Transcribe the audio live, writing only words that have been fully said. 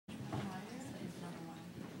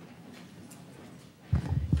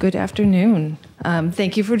Good afternoon.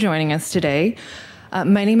 Thank you for joining us today.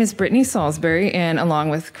 My name is Brittany Salisbury, and along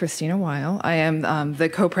with Christina Weil, I am the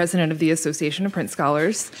co-president of the Association of Print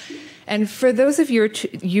Scholars. And for those of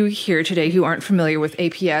you here today who aren't familiar with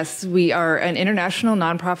APS, we are an international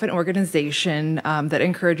nonprofit organization that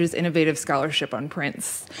encourages innovative scholarship on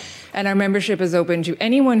prints. And our membership is open to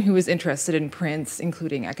anyone who is interested in prints,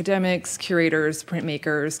 including academics, curators,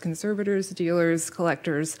 printmakers, conservators, dealers,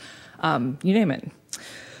 collectors, you name it.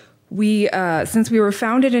 Since we were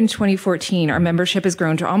founded in 2014, our membership has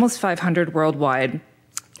grown to almost 500 worldwide.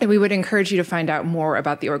 And we would encourage you to find out more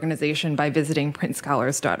about the organization by visiting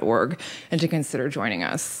printscholars.org and to consider joining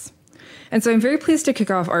us. And so I'm very pleased to kick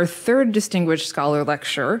off our third Distinguished Scholar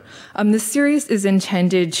Lecture. This series is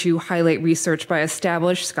intended to highlight research by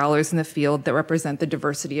established scholars in the field that represent the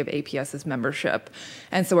diversity of APS's membership.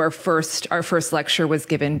 And so our first lecture was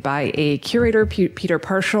given by a curator, Peter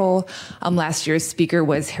Parshall. Last year's speaker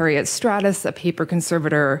was Harriet Stratus, a paper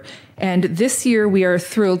conservator. And this year, we are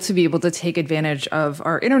thrilled to be able to take advantage of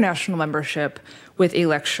our international membership with a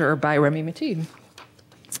lecture by Rémi Mathis.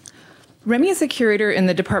 Rémi is a curator in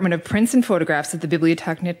the Department of Prints and Photographs at the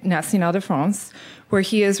Bibliothèque nationale de France, where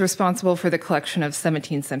he is responsible for the collection of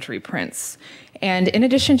 17th century prints. And in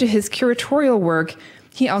addition to his curatorial work,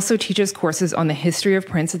 he also teaches courses on the history of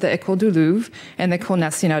prints at the École du Louvre and the École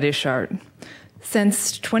nationale des Arts.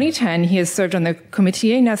 Since 2010, he has served on the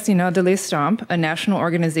Comité national de l'Estampe, a national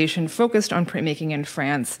organization focused on printmaking in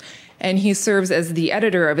France, and he serves as the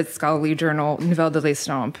editor of its scholarly journal, Nouvelles de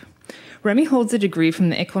l'Estampe. Rémi holds a degree from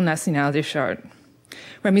the École nationale des Arts.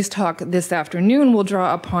 Rémi's talk this afternoon will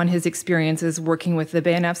draw upon his experiences working with the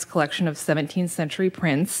BNF's collection of 17th century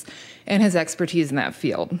prints and his expertise in that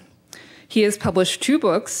field. He has published 2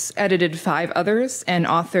 books, edited 5 others, and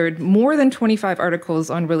authored more than 25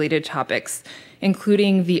 articles on related topics,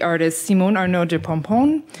 including the artist Simone Arnaud de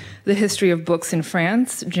Pompon, the history of books in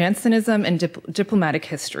France, Jansenism, and diplomatic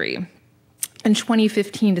history. In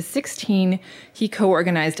 2015 to 16, he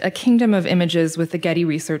co-organized A Kingdom of Images with the Getty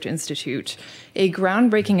Research Institute, a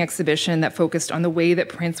groundbreaking exhibition that focused on the way that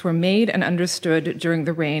prints were made and understood during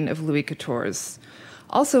the reign of Louis XIV.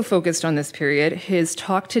 Also focused on this period, his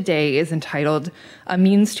talk today is entitled A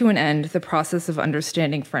Means to an End, The Process of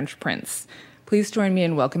Understanding French Prints. Please join me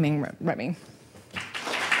in welcoming Rémi.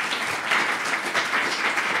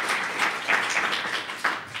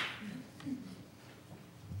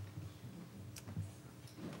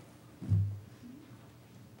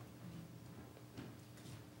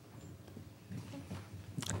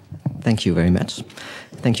 Thank you very much.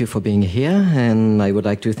 Thank you for being here, and I would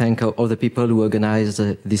like to thank all the people who organized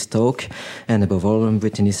this talk, and above all,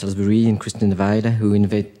 Brittany Salisbury and Christine Weil, who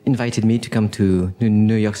invited me to come to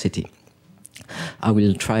New York City. I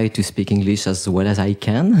will try to speak English as well as I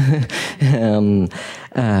can,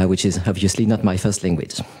 which is obviously not my first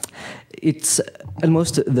language. It's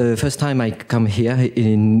almost the first time I come here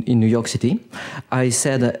in New York City. I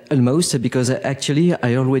said almost because actually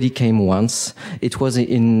I already came once. It was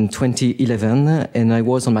in 2011, and I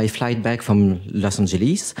was on my flight back from Los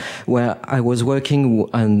Angeles, where I was working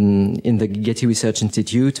in the Getty Research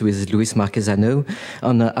Institute with Luis Marquesano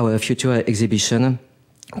on our future exhibition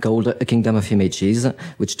called A Kingdom of Images,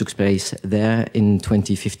 which took place there in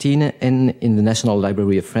 2015 and in the National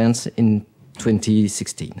Library of France in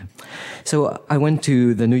 2016. So I went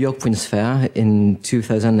to the New York Prints Fair in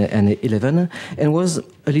 2011 and was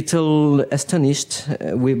a little astonished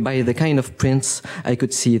by the kind of prints I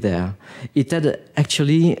could see there. It had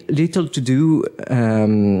actually little to do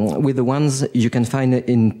with the ones you can find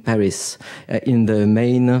in Paris, in the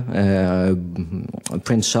main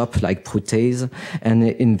print shop like Prouté's, and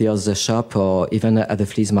in the other shop or even at the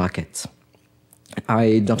flea market.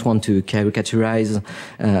 I don't want to caricaturize,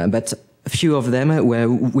 but a few of them were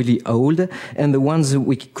really old, and the ones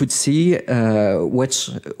we could see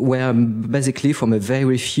which were basically from a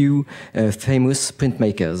very few famous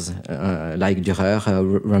printmakers, like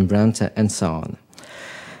Dürer, Rembrandt, and so on.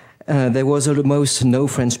 There was almost no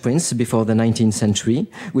French prints before the 19th century,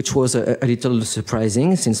 which was a little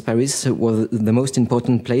surprising, since Paris was the most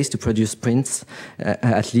important place to produce prints,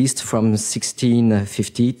 at least from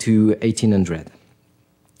 1650 to 1800.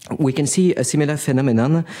 We can see a similar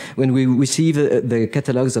phenomenon when we receive the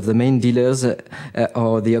catalogs of the main dealers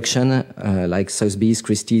or the auction, like Sotheby's,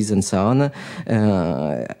 Christie's, and so on,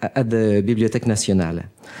 at the Bibliothèque nationale.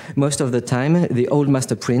 Most of the time, the old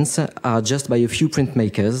master prints are just by a few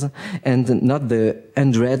printmakers and not the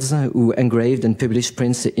hundreds who engraved and published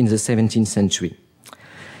prints in the 17th century.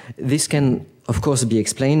 This can of course, be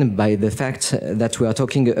explained by the fact that we are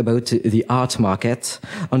talking about the art market.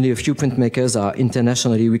 Only a few printmakers are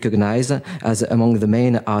internationally recognized as among the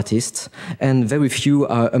main artists, and very few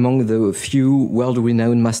are among the few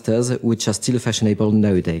world-renowned masters which are still fashionable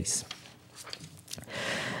nowadays.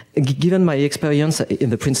 Given my experience in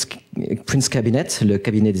the Prince cabinet, le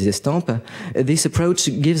cabinet des estampes, this approach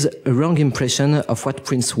gives a wrong impression of what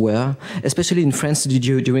prints were, especially in France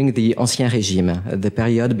during the Ancien Régime, the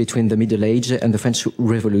period between the Middle Age and the French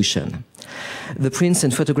Revolution. The prints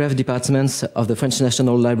and photograph departments of the French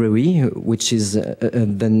National Library, which is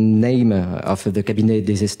the name of the Cabinet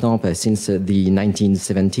des Estampes since the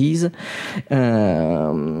 1970s,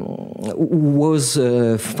 was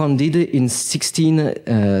founded in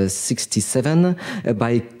 1667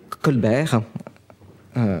 by Colbert,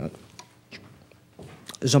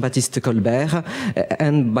 Jean-Baptiste Colbert,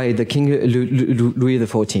 and by the King Louis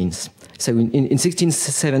XIV. So in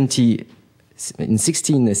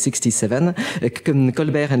 1667,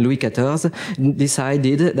 Colbert and Louis XIV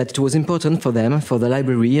decided that it was important for them, for the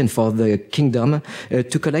library and for the kingdom,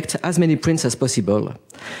 to collect as many prints as possible.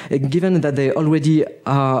 Given that they already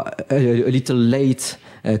are a little late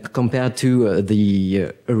compared to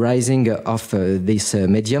the rising of this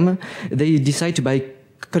medium, they decide to buy a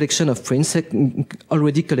collection of prints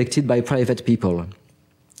already collected by private people.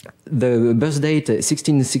 The birth date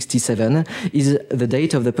 1667 is the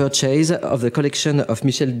date of the purchase of the collection of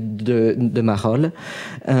Michel de Marolles,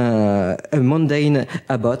 a mundane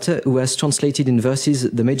abbot who has translated in verses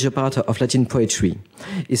the major part of Latin poetry.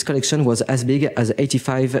 His collection was as big as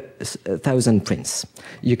 85,000 prints.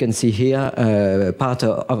 You can see here part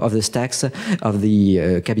of the stacks of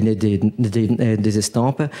the Cabinet des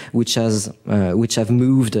Estampes, which have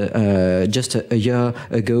moved just a year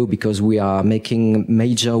ago because we are making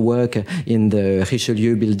major work in the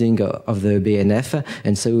Richelieu building of the BNF,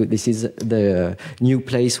 and so this is the new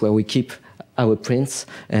place where we keep our prints,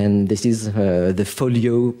 and this is the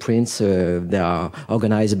folio prints. They are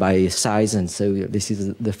organized by size, and so this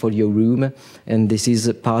is the folio room, and this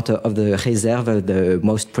is part of the réserve, the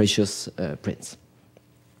most precious prints.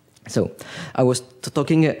 So, I was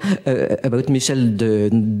talking about Michel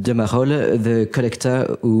de Marolles, the collector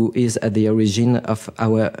who is at the origin of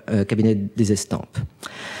our Cabinet des Estampes.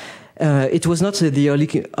 It was not the only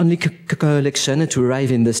collection to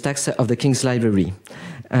arrive in the stacks of the King's Library.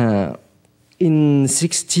 In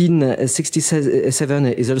 1667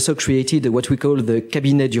 is also created what we call the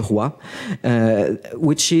Cabinet du Roi,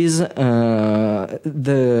 which is the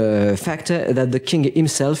fact that the king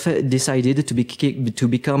himself decided to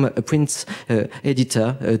become a prince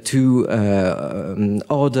editor, to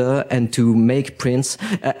order and to make prints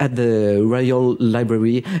at the Royal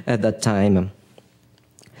Library at that time.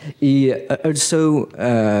 He also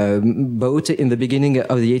bought, in the beginning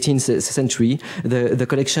of the 18th century, the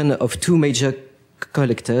collection of two major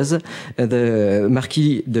collectors, the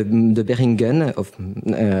Marquis de Beringen,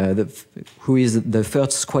 who is the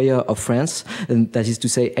first squire of France, and that is to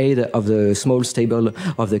say, aide of the small stable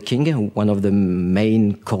of the king, one of the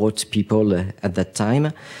main court people at that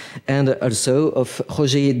time, and also of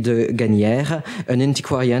Roger de Gagnères, an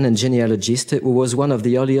antiquarian and genealogist who was one of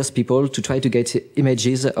the earliest people to try to get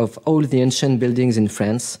images of all the ancient buildings in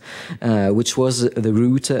France, which was the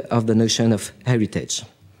root of the notion of heritage.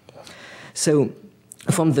 So,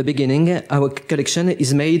 from the beginning, our collection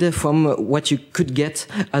is made from what you could get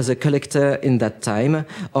as a collector in that time,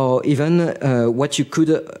 or even what you could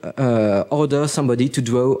order somebody to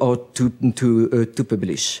draw or to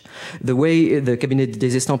publish. The way the Cabinet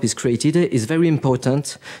des Estampes is created is very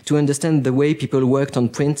important to understand the way people worked on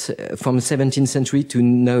print from the 17th century to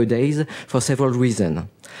nowadays for several reasons.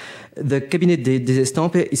 The Cabinet des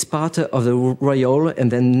Estampes is part of the Royal and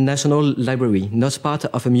then National Library, not part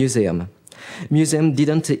of a museum. Museum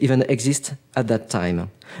didn't even exist at that time.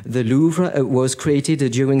 The Louvre was created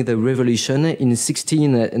during the Revolution in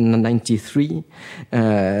 1693,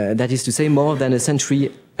 that is to say more than a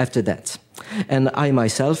century after that. And I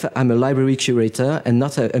myself am a library curator and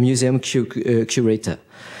not a museum curator.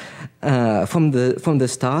 From the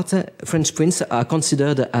start, French prints are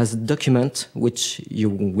considered as documents, which you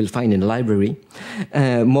will find in a library,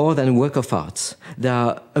 more than work of art. They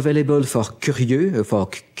are available for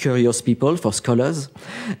curious people, for scholars,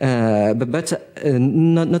 but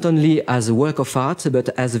not only as a work of art, but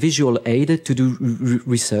as a visual aid to do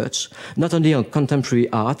research, not only on contemporary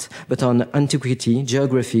art, but on antiquity,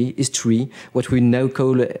 geography, history, what we now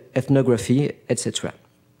call ethnography, etc.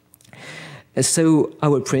 So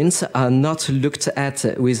our prints are not looked at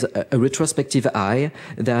with a retrospective eye.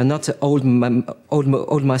 They are not old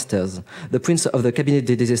masters. The prints of the Cabinet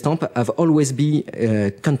des Estampes have always been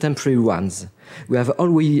contemporary ones. We have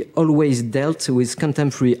always dealt with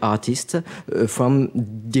contemporary artists from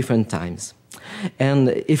different times. And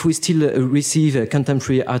if we still receive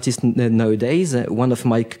contemporary artists nowadays, one of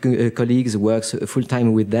my colleagues works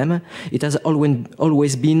full-time with them, it has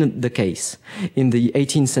always been the case. In the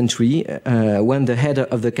 18th century, when the head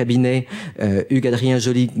of the cabinet, Hugues-Adrien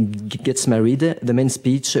Joly, gets married, the main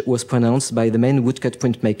speech was pronounced by the main woodcut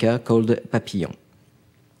printmaker called Papillon.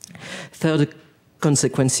 Third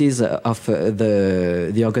consequences of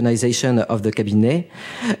the organization of the cabinet.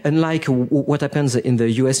 Unlike what happens in the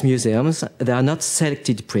US museums, they are not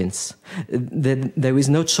selected prints. There is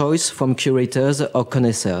no choice from curators or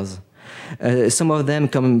connoisseurs. Some of them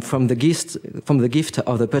come from the gift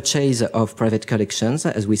of the purchase of private collections,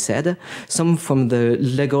 as we said, some from the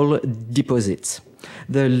legal deposits.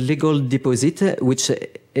 The legal deposit, which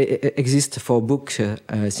exists for books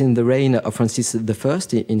since the reign of Francis I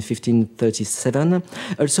in 1537,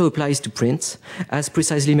 also applies to prints, as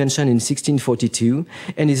precisely mentioned in 1642,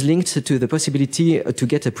 and is linked to the possibility to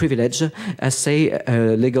get a privilege, as say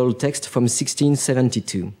a legal text from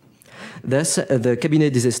 1672. Thus, the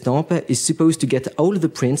Cabinet des Estampes is supposed to get all the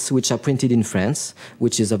prints which are printed in France,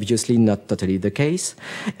 which is obviously not totally the case,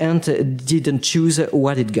 and didn't choose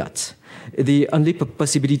what it got. The only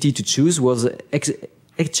possibility to choose was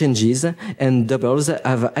exchanges, and doubles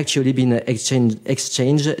have actually been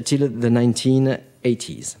exchanged till the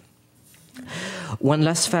 1980s. One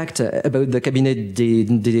last fact about the Cabinet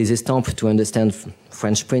des Estampes to understand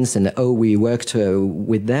French prints and how we worked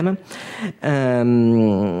with them.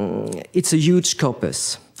 It's a huge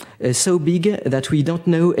corpus. So big that we don't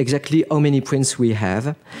know exactly how many prints we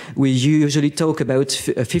have. We usually talk about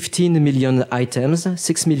 15 million items,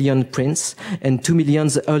 6 million prints, and 2 million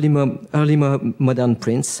early modern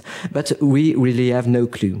prints, but we really have no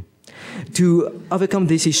clue. To overcome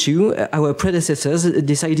this issue, our predecessors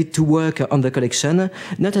decided to work on the collection,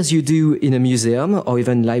 not as you do in a museum or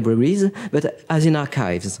even libraries, but as in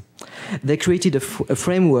archives. They created a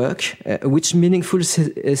framework which meaningful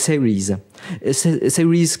series.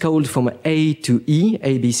 Series called from A to E,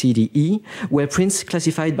 A, B, C, D, E, were prints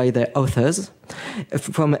classified by their authors,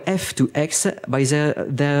 from F to X by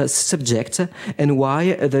their subject, and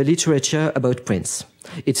Y, the literature about prints.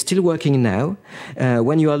 It's still working now.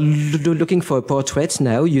 When you are looking for a portrait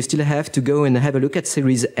now, you still have to go and have a look at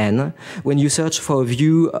series N. When you search for a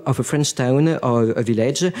view of a French town or a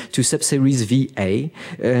village, to subseries VA.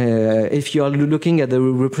 If you are looking at the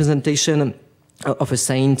representation of a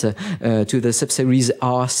saint, to the subseries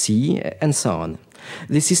RC, and so on.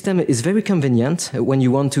 This system is very convenient when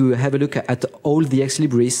you want to have a look at all the ex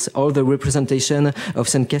libris, all the representation of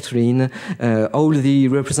St. Catherine, all the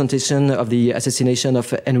representation of the assassination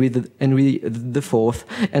of Henry IV,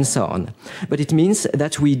 and so on. But it means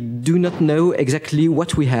that we do not know exactly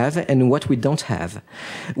what we have and what we don't have.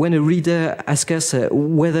 When a reader asks us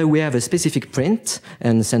whether we have a specific print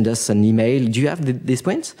and send us an email, do you have this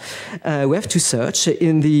print? We have to search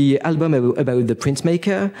in the album about the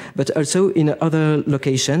printmaker, but also in other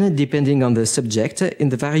location, depending on the subject, in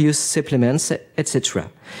the various supplements,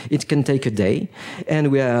 etc. It can take a day,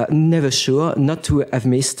 and we are never sure not to have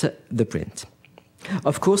missed the print.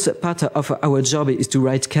 Of course, part of our job is to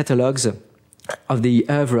write catalogues of the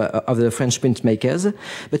oeuvre of the French printmakers,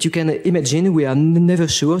 but you can imagine we are never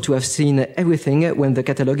sure to have seen everything when the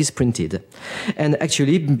catalogue is printed. And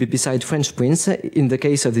actually, beside French prints, in the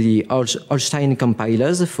case of the Holstein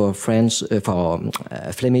compilers for Flemish,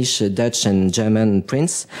 Dutch, and German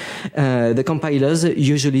prints, the compilers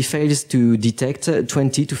usually fails to detect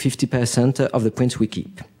 20 to 50% of the prints we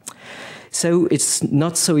keep. So it's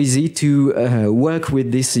not so easy to work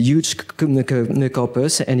with this huge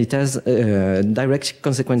corpus, and it has direct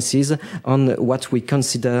consequences on what we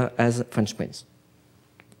consider as French prints.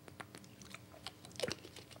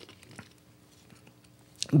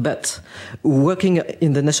 But working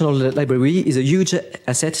in the National Library is a huge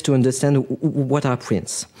asset to understand what are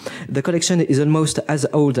prints. The collection is almost as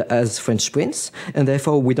old as French prints, and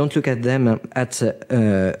therefore we don't look at them at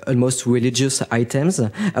almost religious items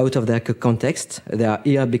out of their context. They are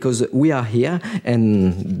here because we are here,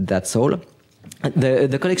 and that's all.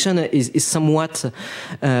 The collection is somewhat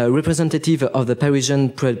representative of the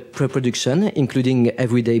Parisian production, including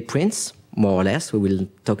everyday prints. more or less. We will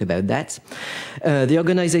talk about that. The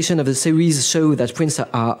organization of the series show that prints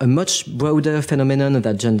are a much broader phenomenon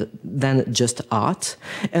than just art,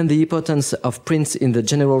 and the importance of prints in the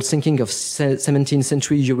general thinking of 17th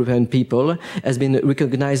century European people has been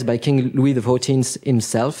recognized by King Louis XIV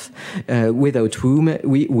himself, without whom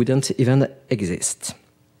we wouldn't even exist.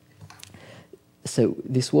 So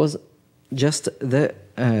this was just the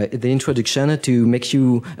introduction to make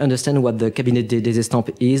you understand what the Cabinet des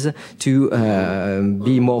Estampes is, to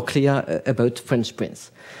be more clear about French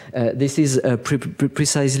prints. This is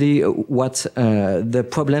precisely what the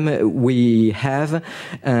problem we have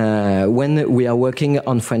when we are working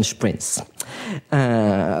on French prints.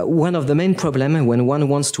 One of the main problems when one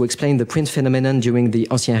wants to explain the print phenomenon during the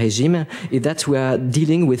Ancien Régime is that we are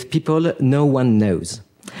dealing with people no one knows.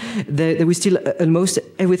 There is still almost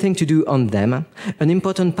everything to do on them. An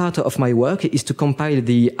important part of my work is to compile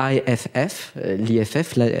the IFF,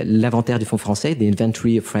 l'IFF, l'Inventaire du Fonds Français, the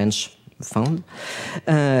Inventory of French Fund.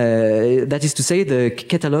 That is to say, the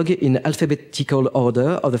catalogue in alphabetical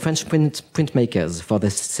order of the French printmakers for the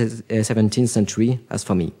 17th century, as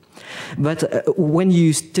for me. But when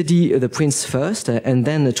you study the prints first and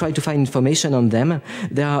then try to find information on them,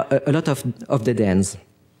 there are a lot of dead ends.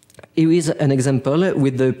 Here is an example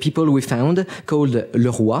with the people we found called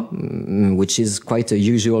Le Roi, which is quite a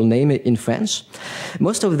usual name in French.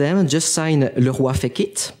 Most of them just sign Le Roi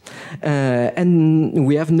Fékit, and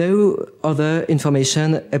we have no other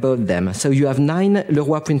information about them. So you have 9 Le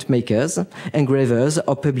Roi printmakers, engravers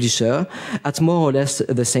or publishers at more or less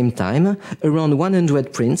the same time, around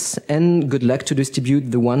 100 prints, and good luck to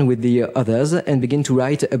distribute the one with the others and begin to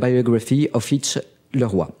write a biography of each Le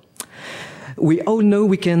Roi. We all know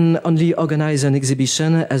we can only organize an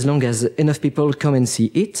exhibition as long as enough people come and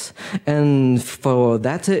see it. And for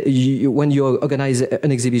that, when you organize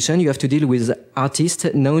an exhibition, you have to deal with artists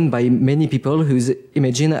known by many people whose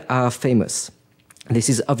images are famous. This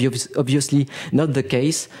is obviously not the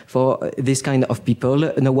case for this kind of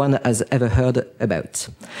people no one has ever heard about.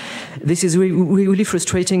 This is really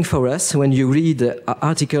frustrating for us when you read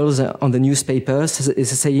articles on the newspapers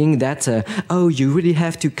saying that, oh, you really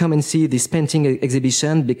have to come and see this painting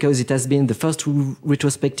exhibition because it has been the first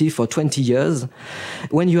retrospective for 20 years.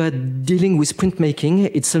 When you are dealing with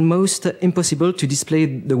printmaking, it's almost impossible to display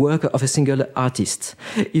the work of a single artist.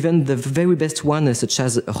 Even the very best ones, such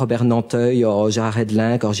as Robert Nanteuil or Gérard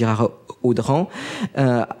Redlinck or Gérard Audran,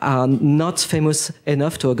 are not famous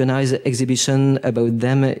enough to organize an exhibition about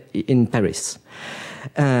them in Paris.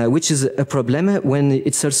 Which is a problem when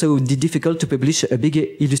it's also difficult to publish a big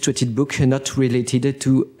illustrated book not related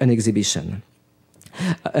to an exhibition.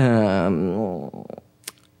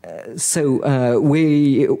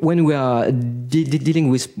 When we are dealing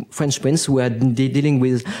with French prints, we are dealing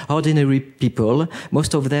with ordinary people.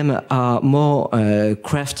 Most of them are more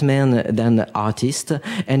craftsmen than artists,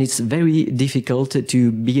 and it's very difficult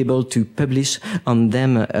to be able to publish on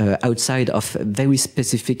them outside of very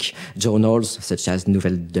specific journals, such as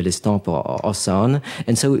Nouvelles de l'Estampes or so on.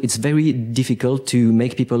 And so it's very difficult to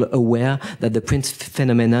make people aware that the print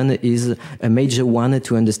phenomenon is a major one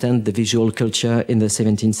to understand the visual culture in the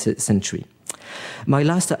 17th century. My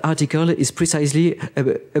last article is precisely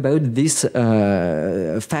about this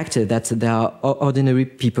fact that there are ordinary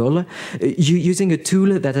people using a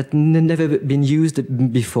tool that had never been used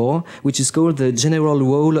before, which is called the General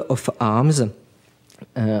Roll of Arms,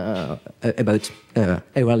 about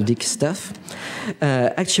heraldic stuff.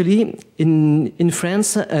 Actually, in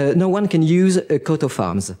France, no one can use a coat of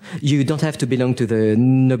arms. You don't have to belong to the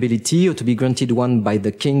nobility or to be granted one by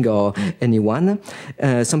the king or anyone.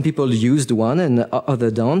 Some people used one and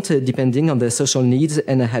others don't, depending on their social needs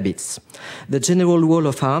and habits. The general roll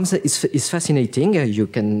of arms is fascinating. You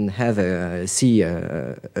can have see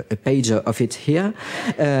a page of it here,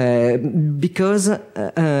 because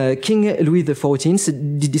King Louis XIV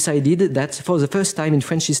decided that for the first time in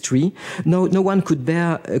French history, no one could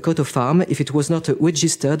bear a coat of arms if it was not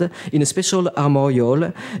registered in a special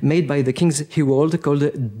armorial made by the king's herald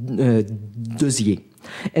called dosier.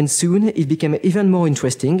 And soon it became even more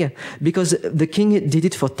interesting because the king did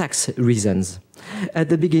it for tax reasons. At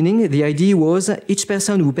the beginning, the idea was each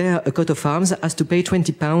person who bear a coat of arms has to pay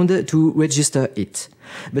 £20 to register it.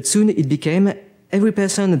 But soon it became every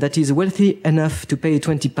person that is wealthy enough to pay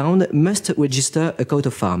 £20 must register a coat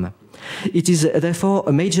of arms. It is therefore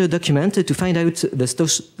a major document to find out the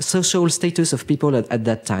social status of people at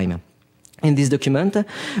that time. In this document,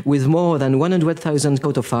 with more than 100,000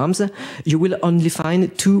 coat of arms, you will only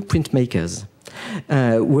find 2 printmakers.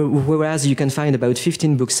 Whereas you can find about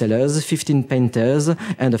 15 booksellers, 15 painters,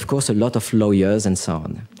 and of course a lot of lawyers and so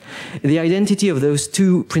on. The identity of those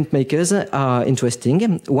 2 printmakers are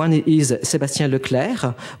interesting. One is Sébastien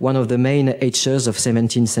Leclerc, one of the main etchers of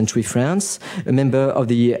 17th century France, a member of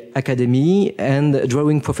the Academy and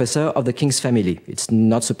drawing professor of the king's family. It's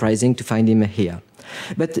not surprising to find him here.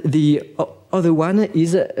 But the other one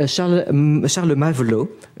is Charles Mavelot.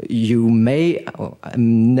 You may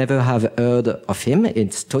never have heard of him.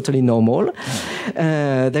 It's totally normal.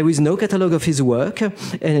 There is no catalogue of his work,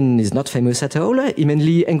 and he's not famous at all. He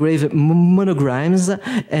mainly engraved monograms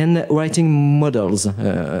and writing models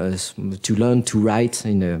to learn to write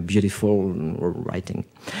in a beautiful writing.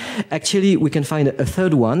 Actually, we can find a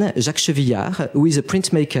third one, Jacques Chevillard, who is a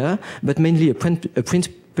printmaker, but mainly a print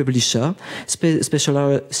publisher,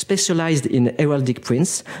 specialized in heraldic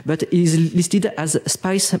prints, but is listed as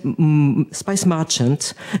spice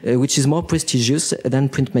merchant, which is more prestigious than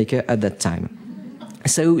printmaker at that time.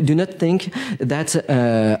 So do not think that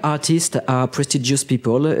artists are prestigious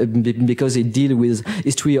people because they deal with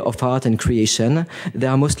history of art and creation. They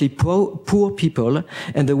are mostly poor people,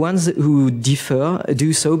 and the ones who differ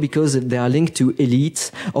do so because they are linked to elites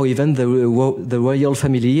or even the royal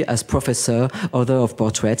family as professor, author of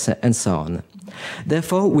portraits, and so on.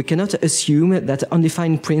 Therefore, we cannot assume that only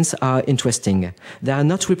fine prints are interesting. They are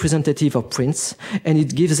not representative of prints, and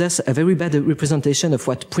it gives us a very bad representation of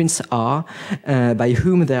what prints are, by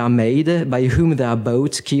whom they are made, by whom they are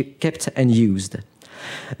bought, kept, and used.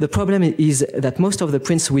 The problem is that most of the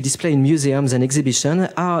prints we display in museums and exhibitions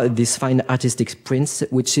are these fine artistic prints,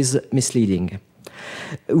 which is misleading.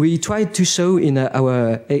 We tried to show in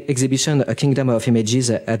our exhibition, A Kingdom of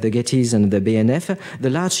Images at the Gettys and the BNF, the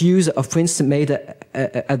large use of prints made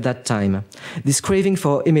at that time. This craving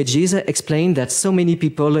for images explained that so many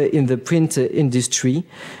people in the print industry,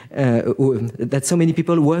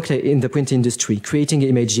 worked in the print industry, creating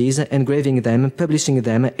images, engraving them, publishing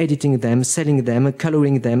them, editing them, selling them,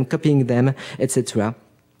 coloring them, copying them, etc.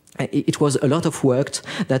 It was a lot of work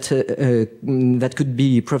that could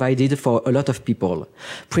be provided for a lot of people.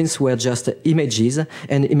 Prints were just images,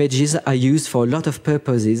 and images are used for a lot of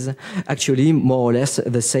purposes, actually more or less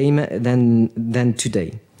the same than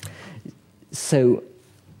today. So,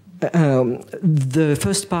 the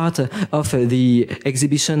first part of the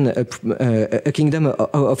exhibition, A Kingdom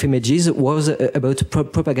of Images, was about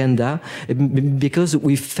propaganda, because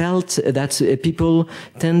we felt that people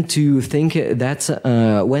tend to think that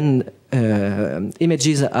when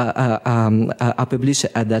images are published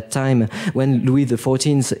at that time, when Louis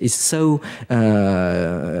XIV is so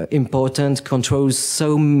important, controls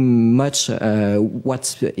so much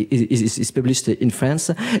what is published in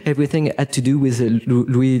France, everything had to do with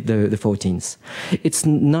Louis XIV. It's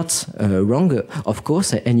not wrong, of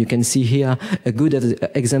course, and you can see here a good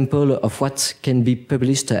example of what can be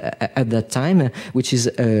published at that time, which is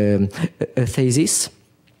a thesis.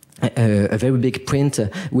 A very big print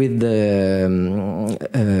with the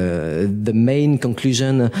main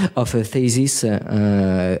conclusion of a thesis,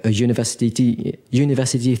 a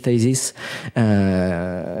university thesis,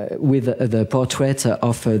 with the portrait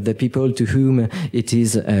of the people to whom it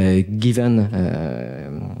is given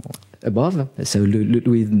above, so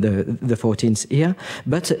Louis XIV here.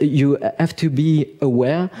 But you have to be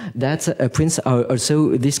aware that prints are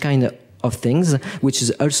also this kind of things, which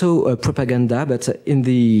is also propaganda, but in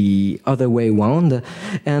the other way around.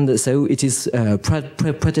 And so it is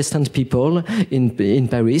Protestant people in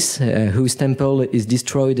Paris whose temple is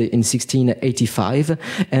destroyed in 1685,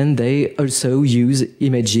 and they also use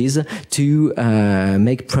images to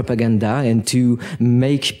make propaganda and to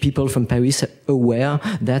make people from Paris aware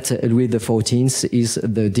that Louis XIV is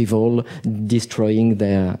the devil destroying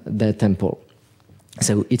their temple.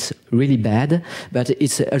 So it's really bad, but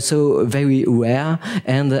it's also very rare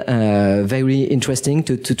and very interesting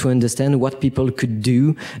to understand what people could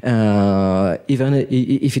do, even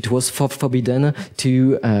if it was forbidden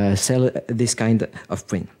to sell this kind of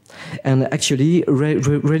print. And actually,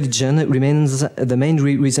 religion remains the main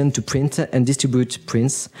reason to print and distribute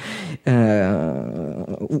prints,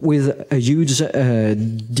 with a huge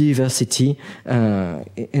diversity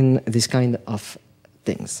in this kind of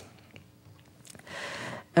things.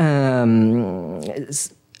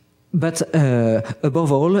 But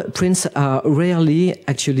above all, prints are rarely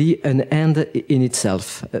actually an end in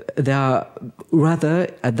itself. They are rather,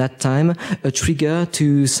 at that time, a trigger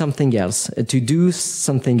to something else, to do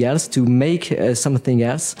something else, to make something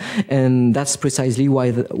else, and that's precisely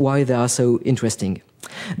why they are so interesting.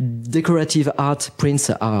 Decorative art prints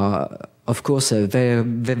are of course,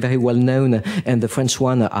 very well known, and the French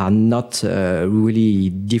one are not really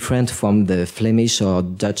different from the Flemish or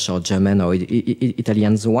Dutch or German or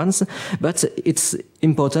Italian ones, but it's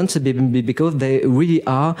important because they really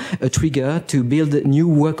are a trigger to build new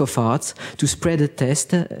work of art, to spread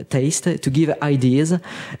taste, to give ideas.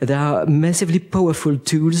 They are massively powerful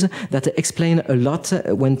tools that explain a lot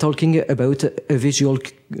when talking about a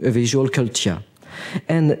visual culture.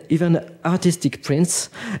 And even artistic prints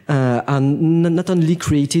are not only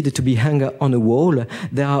created to be hung on a wall,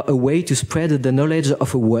 they are a way to spread the knowledge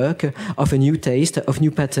of a work, of a new taste, of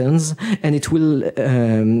new patterns, and it will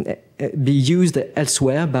be used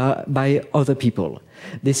elsewhere by other people.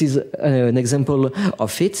 This is an example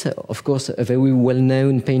of it. Of course, a very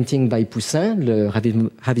well-known painting by Poussin, Le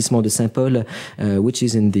Ravissement de Saint-Paul, which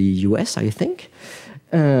is in the US, I think.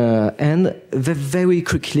 And very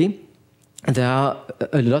quickly, there are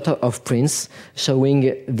a lot of prints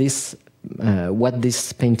showing this, what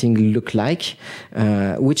this painting looked like,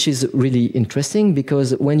 which is really interesting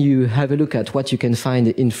because when you have a look at what you can find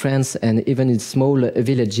in France and even in small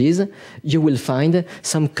villages, you will find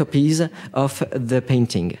some copies of the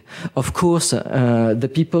painting. Of course, the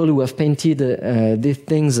people who have painted these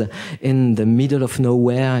things in the middle of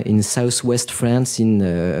nowhere in southwest France, in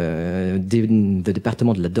the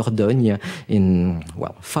Département de la Dordogne,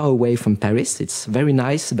 far away from Paris. It's very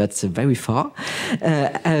nice, but very far.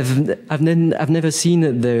 I've never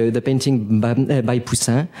seen the painting by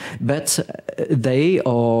Poussin, but they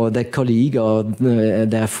or their colleague or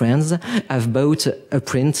their friends have bought a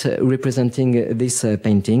print representing this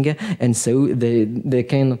painting, and so they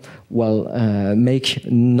can make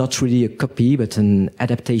not really a copy but an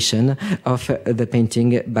adaptation of the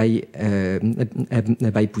painting by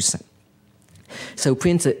Poussin. So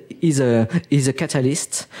print is a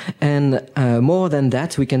catalyst, and more than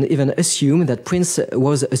that, we can even assume that print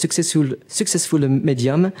was a successful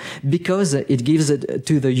medium because it gives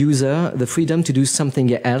to the user the freedom to do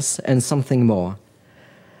something else and something more.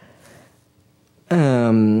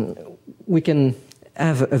 We can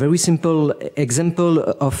have a very simple example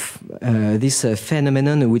of this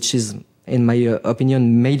phenomenon, which is, in my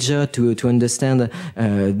opinion, major to understand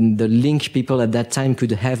the link people at that time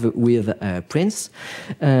could have with prints.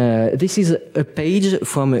 This is a page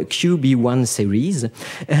from QB1 series.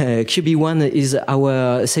 QB1 is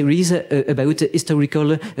our series about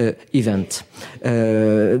historical event.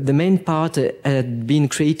 The main part had been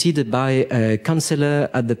created by a councillor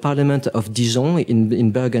at the Parliament of Dijon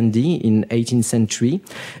in Burgundy in 18th century,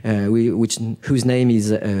 whose name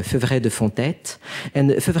is Feuvret de Fontette.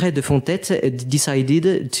 And Feuvret de Fontette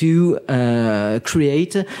decided to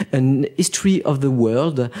create an history of the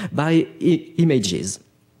world by images.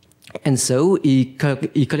 And so he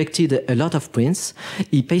collected a lot of prints,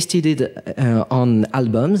 he pasted it on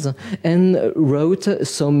albums, and wrote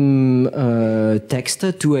some text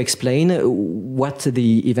to explain what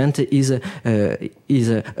the event is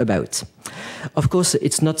about. Of course,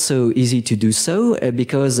 it's not so easy to do so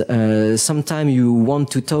because sometimes you want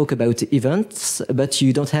to talk about events, but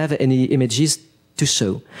you don't have any images to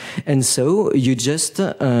show, and so you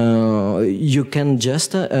can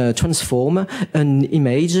just transform an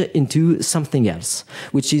image into something else,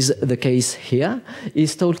 which is the case here.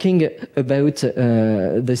 He's talking about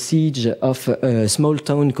the siege of a small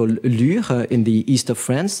town called Lure in the east of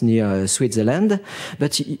France, near Switzerland,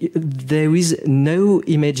 but there is no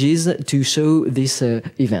images to show this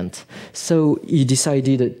event. So he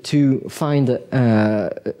decided to find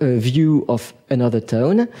a view of another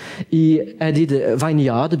town. He added a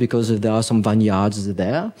vineyard because there are some vineyards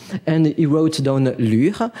there, and he wrote down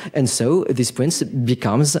Lure, and so this print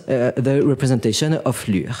becomes the representation of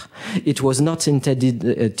Lure. It was not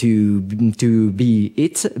intended to be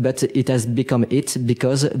it, but it has become it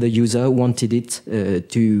because the user wanted it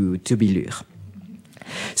to be Lure.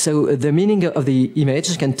 So the meaning of the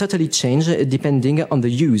image can totally change depending on the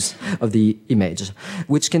use of the image,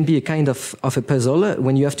 which can be a kind of a puzzle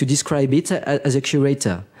when you have to describe it as a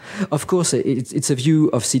curator. Of course, it's a view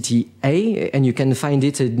of city A, and you can find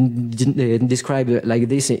it described like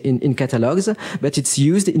this in catalogs, but it's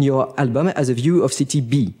used in your album as a view of city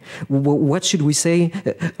B. What should we say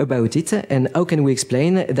about it, and how can we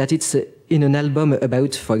explain that it's in an album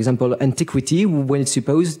about, for example, antiquity, when it's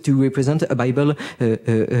supposed to represent a Bible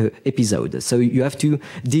episode? So you have to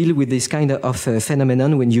deal with this kind of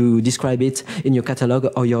phenomenon when you describe it in your catalog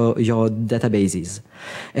or your databases,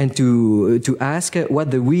 and to ask what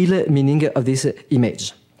the real meaning of this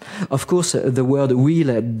image. Of course, the word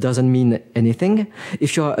real doesn't mean anything.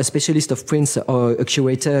 If you're a specialist of prints or a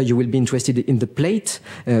curator, you will be interested in the plate,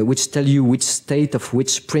 which tell you which state of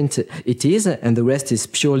which print it is, and the rest is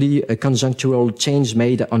purely a conjunctural change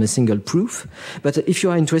made on a single proof. But if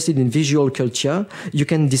you are interested in visual culture, you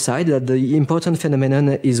can decide that the important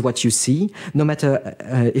phenomenon is what you see, no matter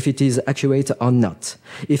if it is accurate or not.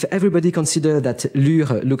 If everybody considers that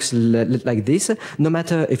Lure looks like this, no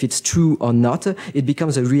matter if it's true or not, it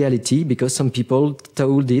becomes a reality because some people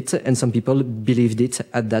told it and some people believed it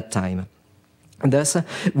at that time. And thus,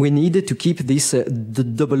 we need to keep this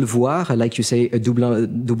double voir, like you say, a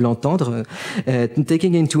double entendre,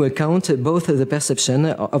 taking into account both the perception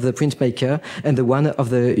of the printmaker and the one of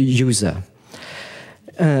the user.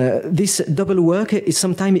 This double work is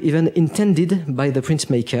sometimes even intended by the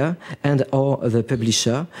printmaker and or the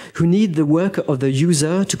publisher, who need the work of the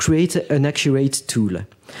user to create an accurate tool.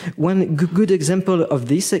 One good example of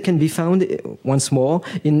this can be found, once more,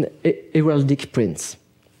 in heraldic prints.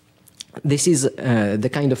 This is the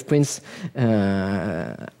kind of prints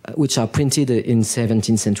which are printed in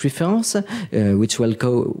 17th century France, which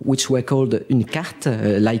were called une carte,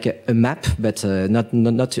 like a map, but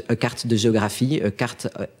not a carte de géographie, a carte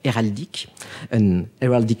heraldique, an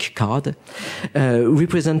heraldic card,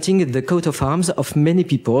 representing the coat of arms of many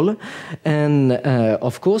people. And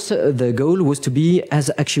of course, the goal was to be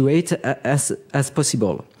as accurate as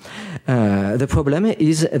possible. The problem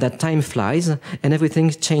is that time flies and everything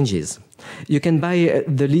changes. You can buy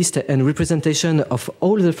the list and representation of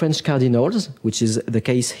all the French cardinals, which is the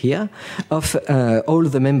case here, of all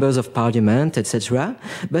the members of parliament, etc.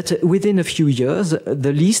 But within a few years,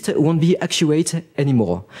 the list won't be accurate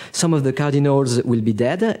anymore. Some of the cardinals will be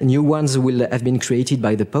dead, new ones will have been created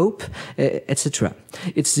by the Pope, etc.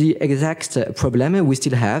 It's the exact problem we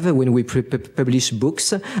still have when we publish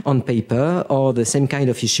books on paper, or the same kind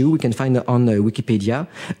of issue we can find on Wikipedia,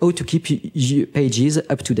 how to keep pages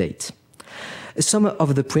up to date. Some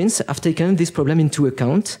of the prints have taken this problem into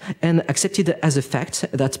account and accepted as a fact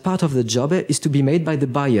that part of the job is to be made by the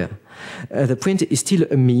buyer. The print is still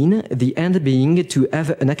a mean, the end being to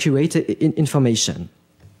have an accurate information.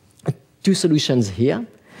 Two solutions here.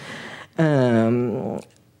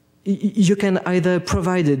 You can either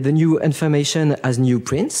provide the new information as new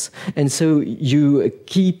prints, and so you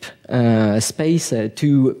keep space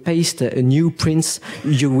to paste new prints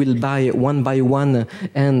you will buy one by one,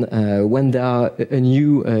 and when there are a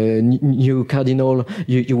new cardinal,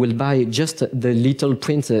 you will buy just the little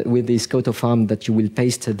print with this coat of arms that you will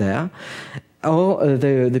paste there. Or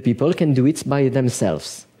the people can do it by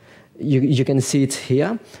themselves. You can see it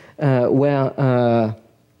here, where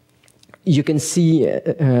you can see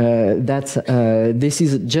that this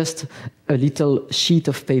is just a little sheet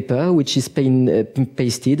of paper which is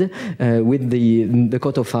pasted with the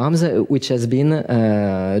coat of arms, which has been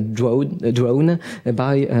drawn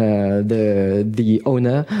by the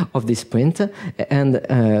owner of this print, and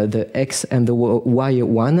the X and the Y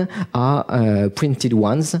one are printed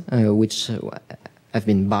ones which have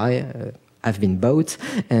been bought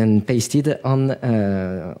and pasted on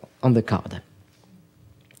the card.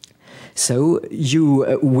 So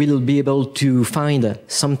you will be able to find,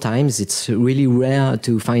 sometimes it's really rare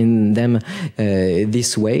to find them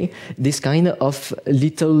this way, this kind of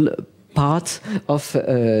little part of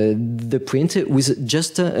the print with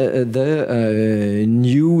just the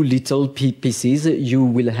new little pieces you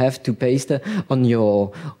will have to paste on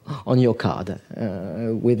your card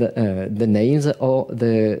with the names or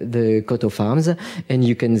the coat of arms, and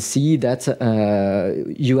you can see that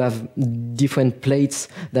you have different plates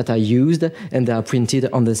that are used and they are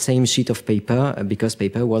printed on the same sheet of paper because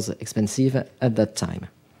paper was expensive at that time.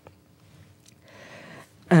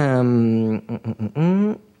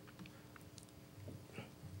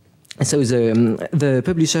 So the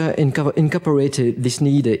publisher incorporated this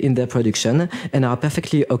need in their production and are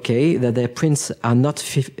perfectly okay that their prints are not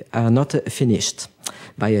finished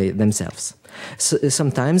by themselves. So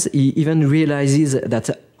sometimes he even realizes that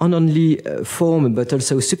not only form but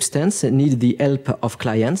also substance need the help of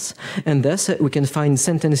clients, and thus we can find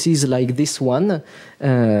sentences like this one.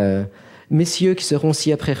 Messieurs qui seront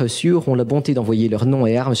ci-après reçus auront la bonté d'envoyer leur nom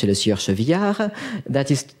et armes chez le sieur Chevillard. That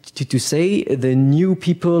is to say, the new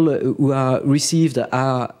people who are received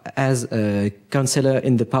as a councillor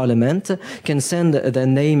in the parliament can send their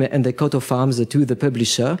name and the coat of arms to the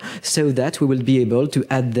publisher, so that we will be able to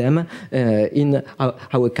add them in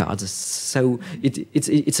our cards. So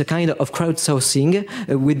it's a kind of crowdsourcing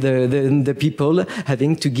with the people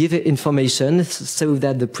having to give information so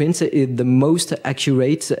that the print is the most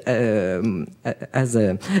accurate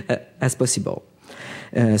as possible.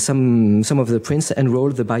 some of the prints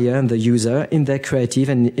enroll the buyer and the user in their creative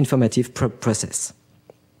and informative process.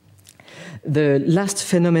 The last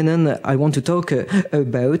phenomenon I want to talk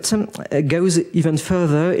about goes even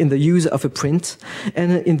further in the use of a print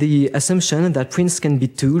and in the assumption that prints can be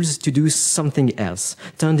tools to do something else,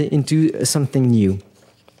 turned into something new.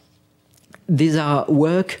 These are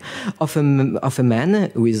work of a man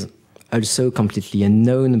who is also completely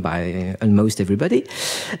unknown by almost everybody,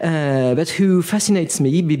 but who fascinates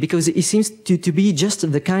me because he seems to be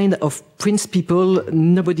just the kind of prince people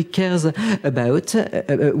nobody cares about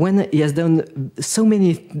when he has done so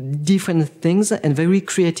many different things and very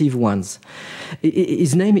creative ones.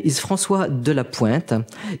 His name is François de la Pointe.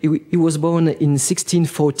 He was born in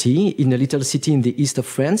 1640 in a little city in the east of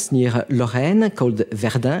France near Lorraine called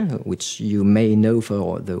Verdun, which you may know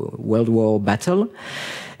for the World War battle.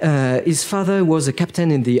 His father was a captain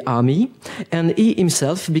in the army, and he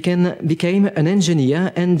himself became an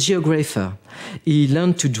engineer and geographer. He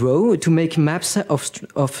learned to draw, to make maps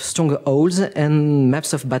of strongholds and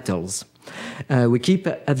maps of battles. We keep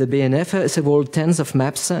at the BNF several tens of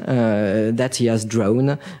maps that he has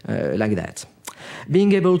drawn like that.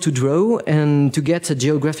 Being able to draw and to get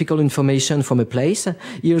geographical information from a place,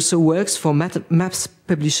 he also works for maps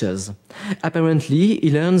publishers. Apparently,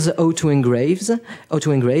 he learns how to engrave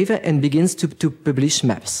and begins to publish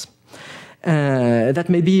maps. That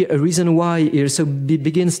may be a reason why he also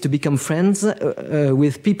begins to become friends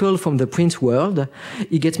with people from the print world.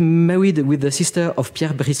 He gets married with the sister of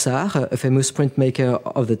Pierre Brissard, a famous printmaker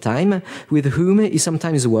of the time, with whom he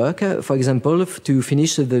sometimes works, for example, to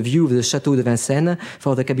finish the view of the Château de Vincennes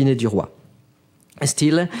for the Cabinet du Roi.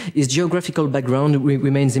 Still, his geographical background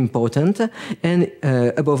remains important, and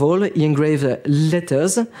above all, he engraved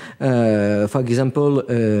letters. For example,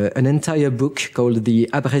 an entire book called the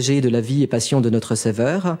Abrégé de la vie et passion de notre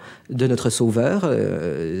Sauveur,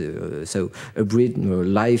 so a brief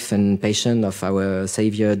life and passion of our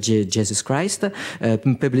Savior Jesus Christ,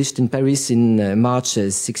 published in Paris in March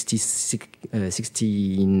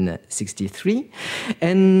 1663,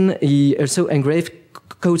 and he also engraved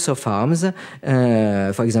coats of arms.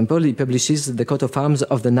 For example, he publishes the coat of arms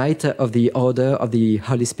of the Knight of the Order of the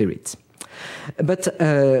Holy Spirit. But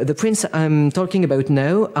the prints I'm talking about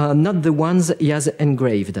now are not the ones he has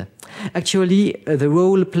engraved. Actually, the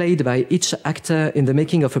role played by each actor in the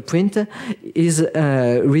making of a print is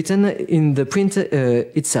written in the print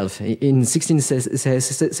itself. In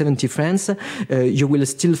 1670 France, you will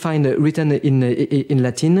still find written in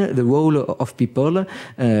Latin the role of people.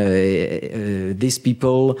 These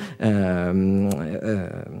people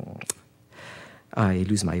I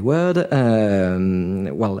lose my word.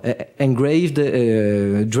 Engraved,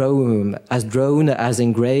 drawn, as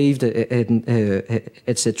engraved,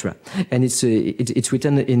 etc. And it's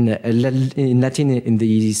written in Latin in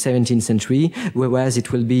the 17th century, whereas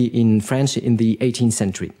it will be in French in the 18th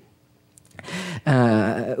century.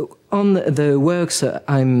 On the works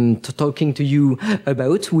I'm talking to you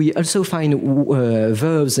about, we also find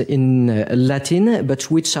verbs in Latin, but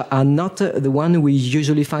which are not the one we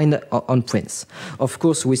usually find on prints. Of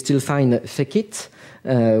course, we still find fecit,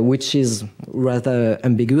 which is rather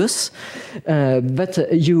ambiguous, but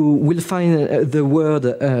you will find the word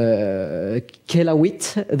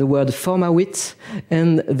kelawit, the word formawit,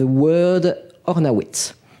 and the word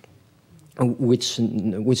ornawit. Which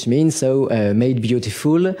means so made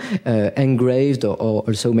beautiful, engraved, or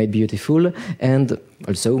also made beautiful, and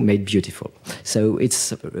also made beautiful. So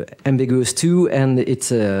it's ambiguous too, and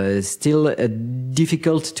it's still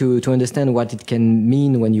difficult to understand what it can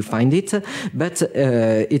mean when you find it. But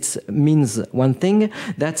it means one thing,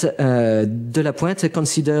 that De la Pointe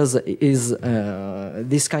considers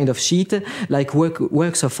this kind of sheet like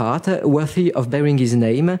works of art worthy of bearing his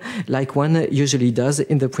name, like one usually does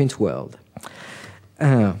in the print world.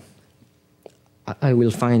 I will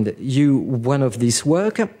find you one of these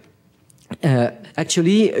work.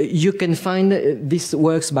 Actually, you can find these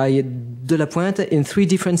works by De la Pointe in 3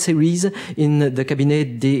 different series in the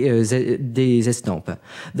Cabinet des Estampes.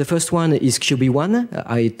 The first one is QB1,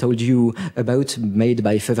 I told you about, made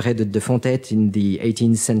by Feuvret de Fontette in the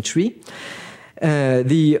 18th century.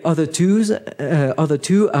 The other two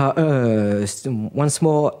are once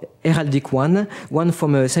more heraldic one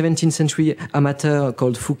from a 17th century amateur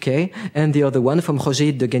called Fouquet, and the other one from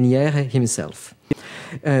Roger de Gagnère himself.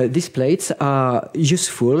 These plates are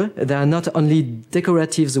useful. They are not only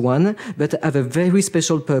decorative one, but have a very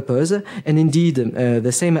special purpose. And indeed,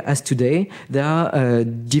 the same as today, there are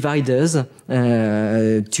dividers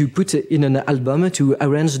to put in an album to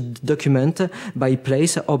arrange document by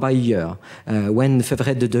place or by year. When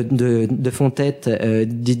Febvret de Fontaine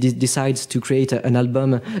decides to create an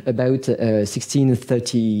album about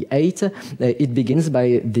 1638, it begins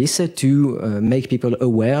by this to make people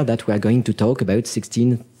aware that we are going to talk about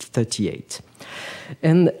 1638.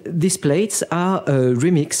 And these plates are a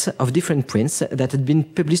remix of different prints that had been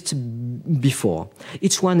published before.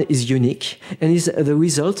 Each one is unique and is the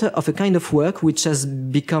result of a kind of work which has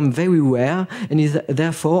become very rare and is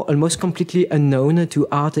therefore almost completely unknown to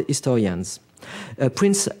art historians.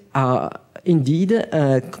 Prints are indeed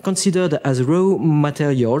considered as raw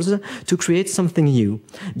materials to create something new,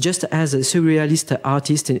 just as surrealist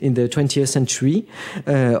artists in the 20th century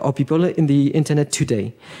or people in the internet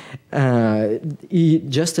today. He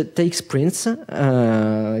just takes prints,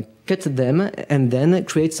 cut them, and then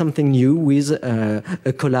create something new with a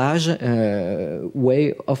collage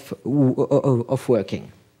way of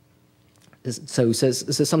working. So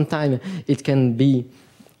sometimes it can be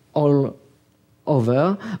all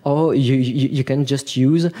over, or you can just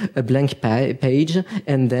use a blank page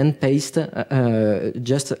and then paste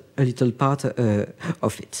just a little part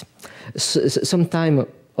of it. Sometimes,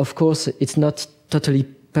 of course, it's not totally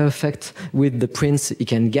perfect with the prints you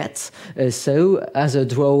can get. So, as a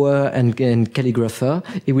drawer and calligrapher,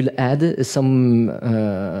 he will add some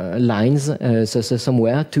lines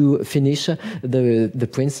somewhere to finish the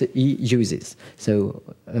prints he uses. So,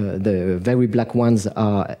 the very black ones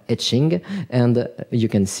are etching, and you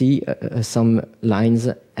can see some lines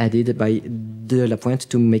added by de la Pointe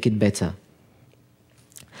to make it better.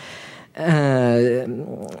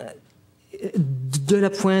 De la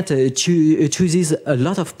Pointe chooses a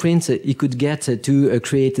lot of prints he could get to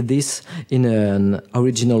create this in an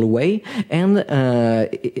original way, and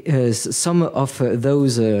some of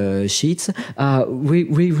those sheets are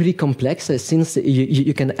really complex, since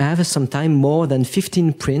you can have sometimes more than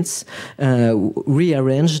 15 prints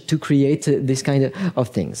rearranged to create this kind of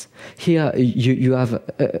things. Here you have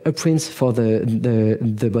a print for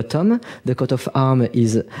the bottom. The coat of arms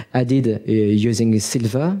is added using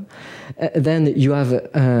silver. Then you have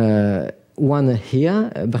one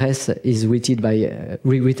here. Bresse is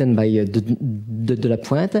rewritten by de la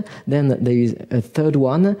Pointe. Then there is a third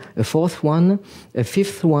one, a fourth one, a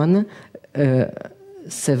fifth one,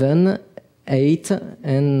 7, 8,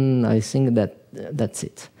 and I think that's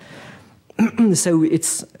it. So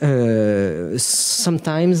it's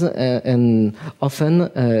sometimes and often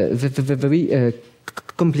very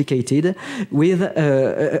complicated, with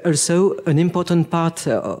also an important part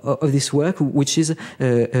of this work, which is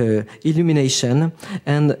illumination,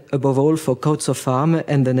 and above all for coats of arms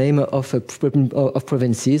and the name of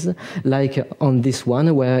provinces, like on this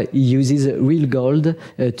one, where he uses real gold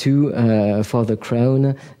for the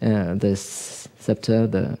crown, the scepter,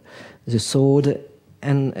 the sword,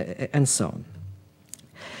 and so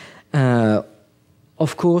on.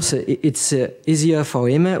 Of course, it's easier for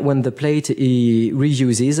him when the plate he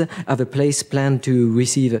reuses have a place planned to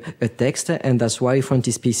receive a text, and that's why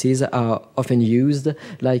frontispieces are often used,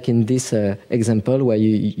 like in this example, where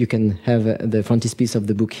you can have the frontispiece of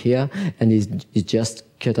the book here, and it's just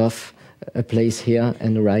cut off a place here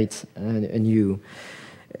and write a new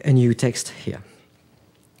text here.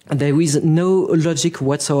 There is no logic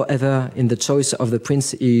whatsoever in the choice of the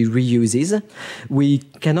prints he reuses. We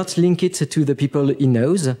cannot link it to the people he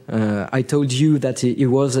knows. I told you that he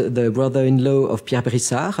was the brother-in-law of Pierre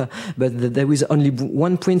Brissard, but there is only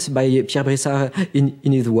one print by Pierre Brissard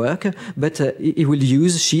in his work, but he will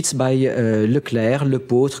use sheets by Leclerc,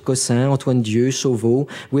 Lepôtre, Cossin, Antoine Dieu, Chauveau,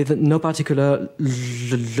 with no particular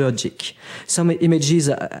logic. Some images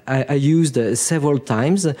are used several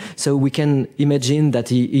times, so we can imagine that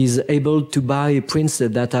he is able to buy prints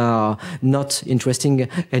that are not interesting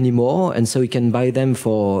anymore, and so he can buy them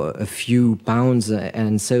for a few pounds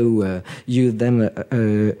and so use them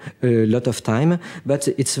a lot of time. But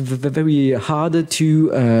it's very hard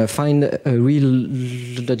to find a real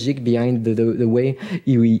logic behind the way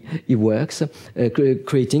he works,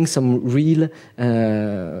 creating some real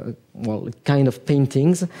kind of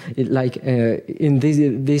paintings. Like in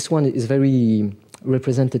this one is very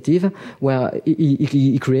representative, where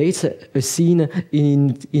he creates a scene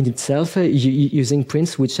in itself using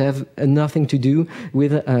prints which have nothing to do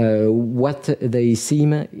with what they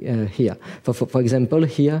seem here. For example,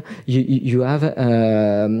 here you have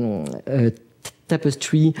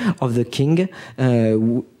tapestry of the king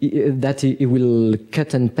that he will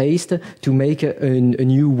cut and paste to make a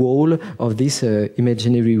new wall of this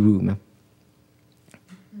imaginary room.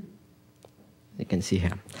 You can see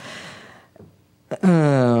here.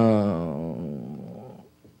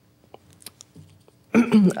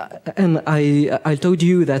 And I told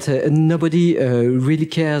you that nobody really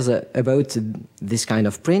cares about this kind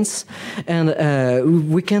of prints, and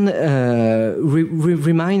we can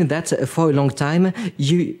remind that for a long time,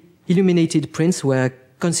 illuminated prints were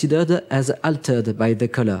considered as altered by the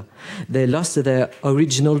color. They lost their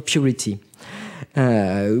original purity.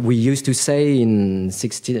 We used to say in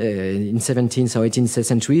 17th or 18th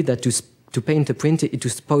century that to paint a print is to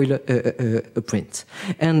spoil a print.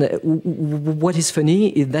 And what is funny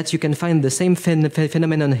is that you can find the same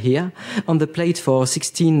phenomenon here. On the plate for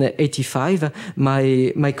 1685,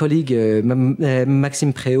 my colleague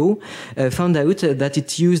Maxime Préau found out that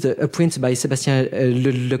it used a print by Sébastien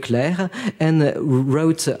Leclerc and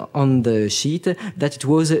wrote on the sheet that it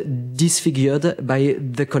was disfigured by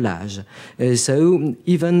the collage. So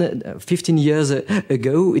even 15 years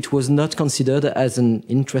ago, it was not considered as an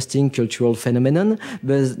interesting cultural phenomenon,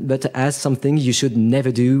 but as something you should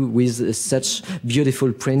never do with such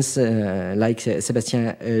beautiful prints like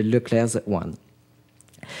Sébastien Leclerc's one.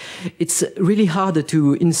 It's really hard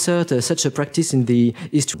to insert such a practice in the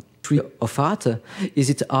history of art. Is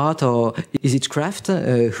it art or is it craft?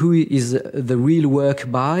 Who is the real work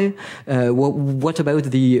by? What about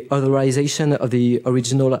the authorization of the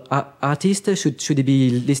original artist? Should he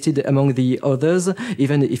be listed among the others,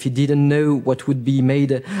 even if he didn't know what would be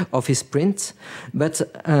made of his print? But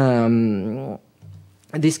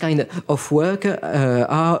this kind of work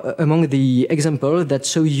are among the examples that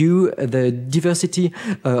show you the diversity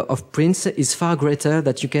of prints is far greater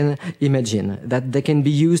than you can imagine, that they can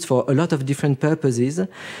be used for a lot of different purposes.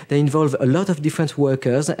 They involve a lot of different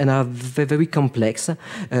workers and are very complex,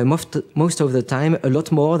 most of the time a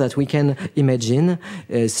lot more than we can imagine,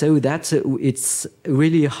 so that it's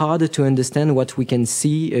really hard to understand what we can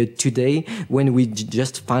see today when we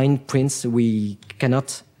just find prints we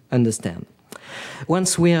cannot understand.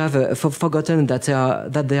 Once we have forgotten that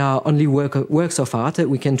they are only works of art,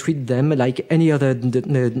 we can treat them like any other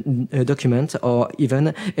document or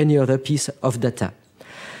even any other piece of data.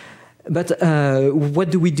 But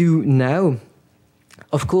what do we do now?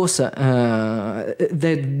 Of course, as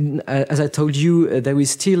I told you, there is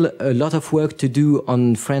still a lot of work to do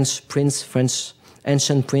on French prints, French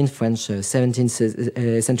ancient print, French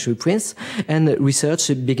 17th century prints, and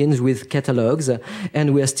research begins with catalogues,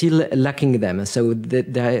 and we are still lacking them. So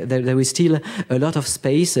there is still a lot of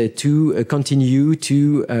space to continue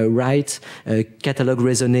to write catalogue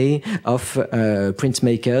raisonné of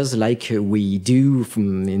printmakers like we do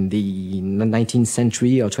in the 19th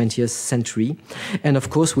century or 20th century. And of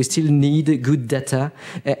course, we still need good data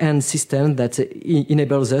and system that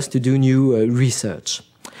enables us to do new research.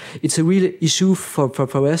 It's a real issue for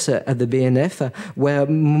us at the BNF, where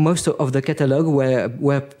most of the catalogue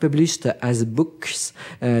were published as books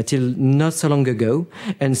till not so long ago,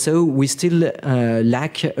 and so we still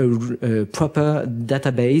lack a proper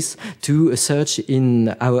database to search in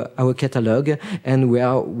our catalogue, and we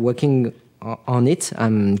are working on it.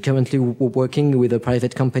 I'm currently working with a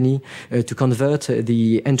private company to convert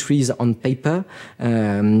the entries on paper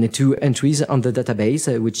to entries on the database,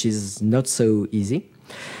 which is not so easy.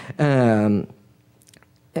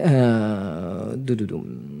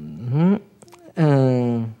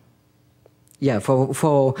 Yeah,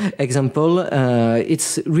 for example,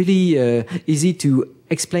 it's really easy to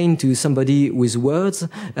explain to somebody with words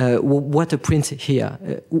what a print here,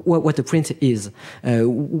 what a print is.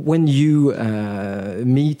 When you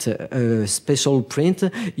meet a special print,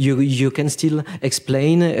 you can still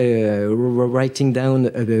explain, writing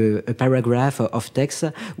down a paragraph of text,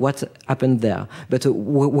 what happened there. But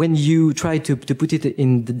when you try to put it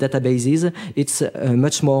in the databases, it's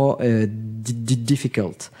much more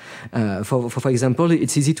difficult. For example,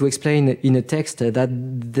 it's easy to explain in a text that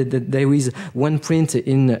there is one print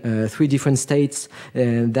in 3 different states,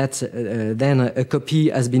 that then a copy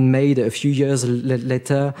has been made a few years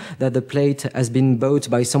later, that the plate has been bought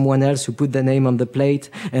by someone else who put the name on the plate,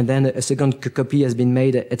 and then a second copy has been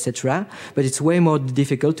made, etc. But it's way more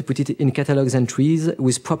difficult to put it in catalogs entries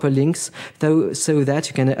with proper links, so that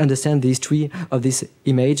you can understand the history of this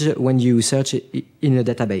image when you search it in a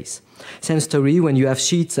database. Same story when you have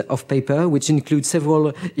sheets of paper which include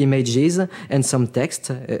several images and some text,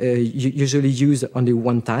 usually used only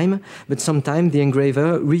one time, but sometimes the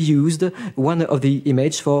engraver reused one of the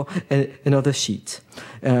image for another sheet.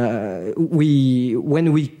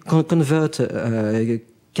 When we convert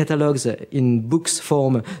catalogs in books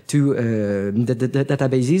form to the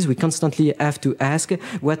databases, we constantly have to ask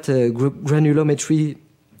what granulometry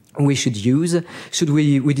we should use. Should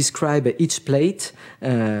we describe each plate,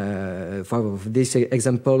 for this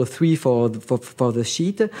example 3 for the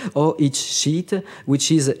sheet, or each sheet,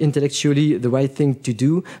 which is intellectually the right thing to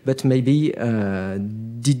do, but maybe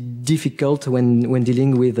difficult when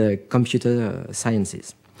dealing with computer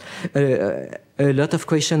sciences. A lot of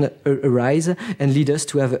questions arise and lead us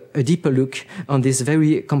to have a deeper look on these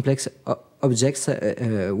very complex objects,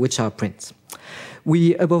 which are prints.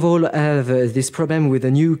 We, above all, have this problem with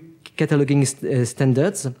the new cataloging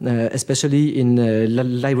standards, especially in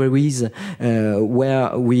libraries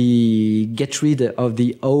where we get rid of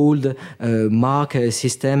the old mark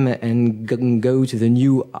system and go to the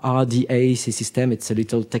new RDA system. It's a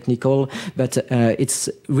little technical, but it's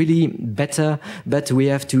really better, but we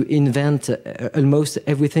have to invent almost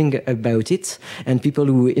everything about it, and people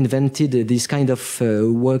who invented this kind of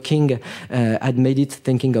working had made it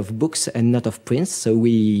thinking of books and not of prints, so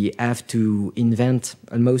we have to invent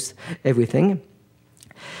almost everything.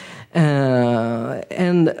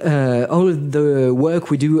 And all the work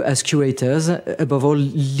we do as curators, above all,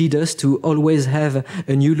 lead us to always have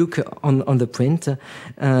a new look on the print,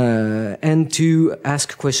 and to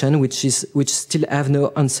ask questions which still have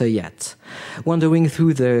no answer yet. Wandering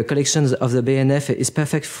through the collections of the BNF is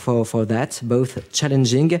perfect for that, both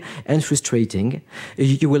challenging and frustrating.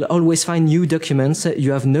 You will always find new documents.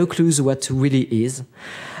 You have no clues what really is.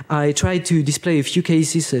 I try to display a few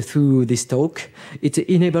cases through this talk. It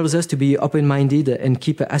enables us to be open-minded and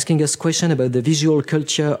keep asking us questions about the visual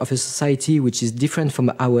culture of a society which is different from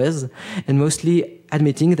ours, and mostly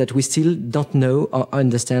admitting that we still don't know or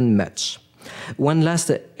understand much. One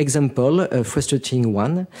last example, a frustrating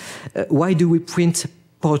one. Why do we print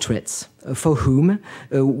portraits? For whom?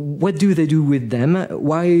 What do they do with them?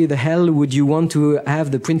 Why the hell would you want to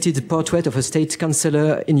have the printed portrait of a state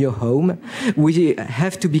councillor in your home? We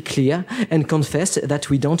have to be clear and confess that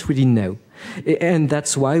we don't really know. And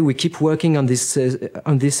that's why we keep working on this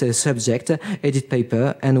subject, edit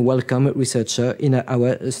paper, and welcome researcher in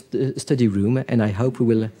our study room. And I hope we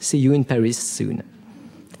will see you in Paris soon.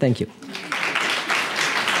 Thank you.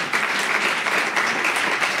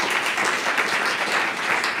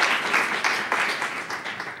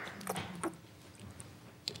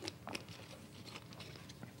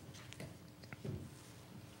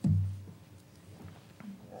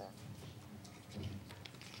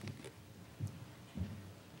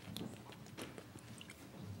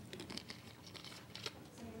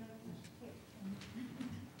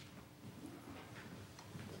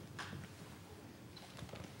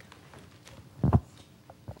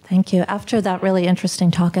 Thank you. After that really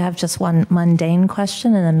interesting talk, I have just one mundane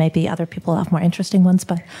question, and then maybe other people have more interesting ones.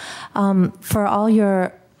 But for all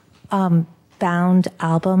your bound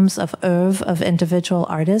albums of oeuvre of individual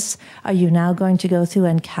artists, are you now going to go through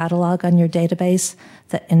and catalog on your database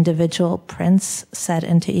the individual prints set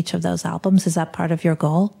into each of those albums? Is that part of your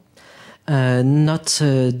goal? Not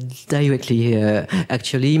directly,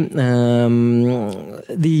 actually.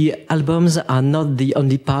 The albums are not the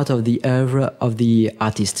only part of the oeuvre of the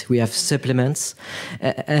artist. We have supplements.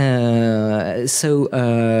 So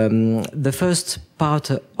the first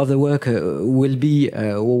part of the work will be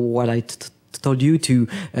what I told you, to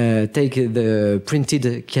take the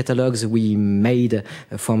printed catalogs we made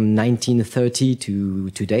from 1930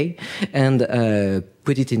 to today and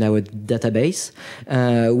put it in our database,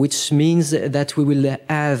 which means that we will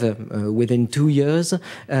have, within 2 years,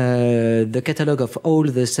 the catalog of all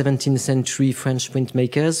the 17th century French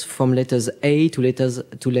printmakers from letters A to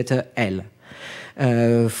letter L.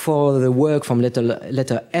 For the work from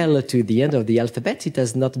letter L to the end of the alphabet, it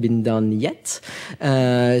has not been done yet.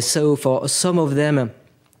 So for some of them,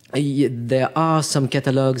 there are some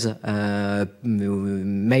catalogs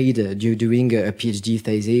made during a PhD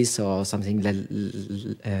thesis or something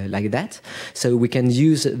like that. So we can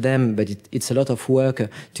use them, but it's a lot of work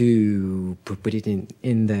to put it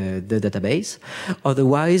in the database.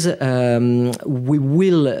 Otherwise, we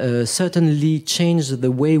will certainly change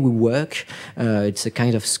the way we work. It's a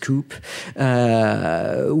kind of scoop.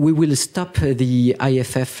 We will stop the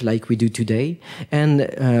IFF like we do today, and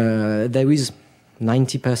there is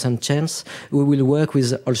 90% chance we will work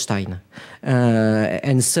with Holstein.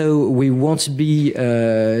 And so we won't be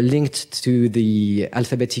linked to the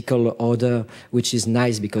alphabetical order, which is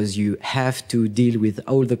nice because you have to deal with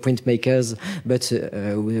all the printmakers, but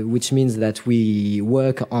which means that we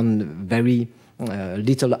work on very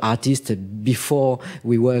little artists before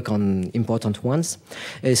we work on important ones.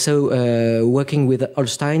 So working with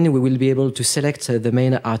Holstein, we will be able to select the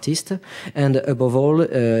main artist, and above all,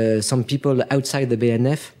 some people outside the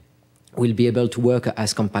BNF will be able to work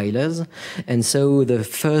as compilers. And so the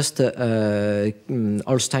first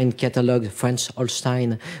Holstein catalog, French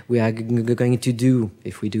Holstein, we are going to do,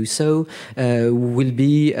 if we do so, will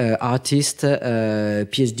be artist,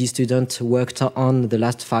 PhD student worked on the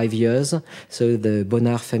last 5 years. So the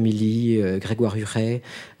Bonnard family, Grégoire Huret,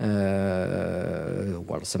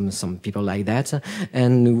 well, some people like that.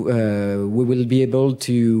 And we will be able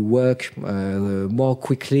to work more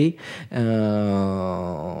quickly,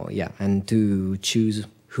 yeah, and to choose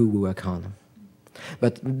who we work on.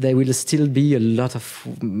 But there will still be a lot of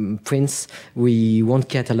prints we won't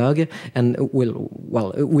catalog, and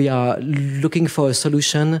we are looking for a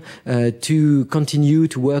solution to continue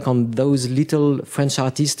to work on those little French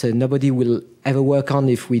artists nobody will ever work on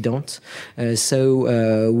if we don't.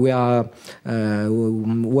 So we are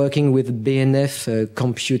working with BNF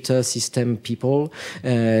computer system people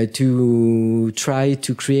to try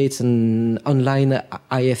to create an online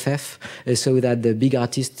IFF so that the big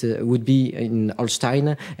artist would be in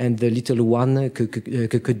Holstein and the little one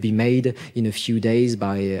could be made in a few days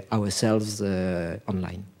by ourselves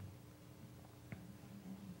online.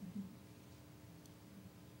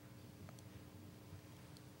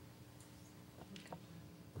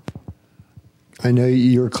 I know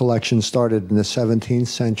your collection started in the 17th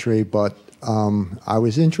century, but I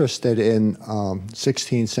was interested in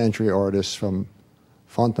 16th century artists from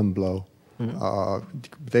Fontainebleau.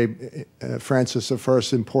 Francis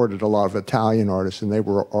I imported a lot of Italian artists, and they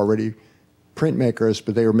were already printmakers,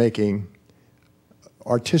 but they were making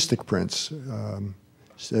artistic prints.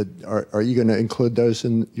 So are you going to include those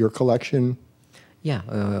in your collection? Yeah,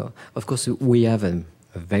 of course we have a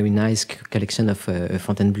very nice collection of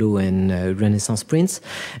Fontainebleau and Renaissance prints.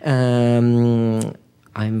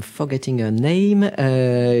 I'm forgetting her name.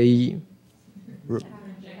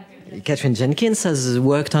 Catherine Jenkins has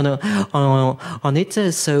worked on it,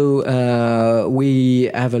 so we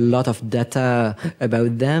have a lot of data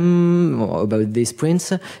about them, about these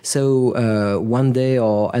prints. So one day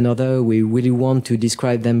or another, we really want to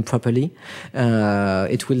describe them properly.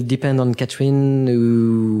 It will depend on Catherine,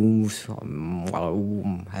 who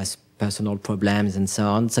has personal problems and so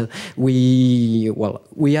on. So we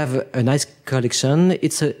have a nice collection.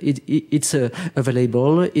 It's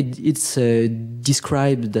available. It's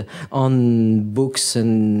described on books,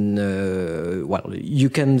 and you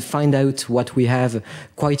can find out what we have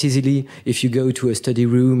quite easily if you go to a study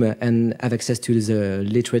room and have access to the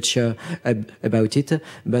literature about it.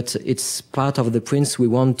 But it's part of the prints we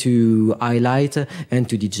want to highlight and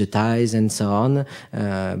to digitize and so on.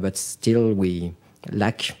 But still we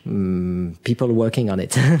lack people working on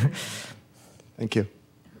it. Thank you.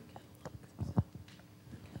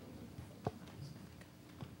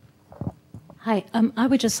 Hi, I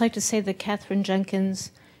would just like to say that Catherine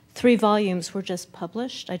Jenkins' 3 volumes were just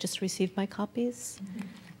published. I just received my copies.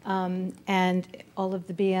 And all of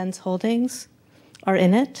the BN's holdings are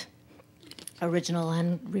in it, original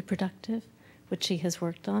and reproductive, which she has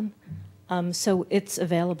worked on. So it's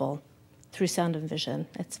available through Sound and Vision.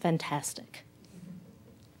 It's fantastic.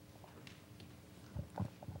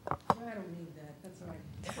 I don't need that. That's all right.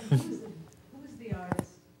 Who was the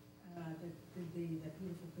artist that did that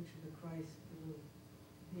beautiful picture of the Christ,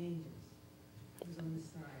 the angels? It was on this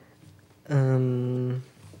side.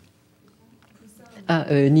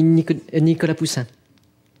 Nicolas Poussin.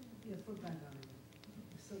 Yeah, put that on it.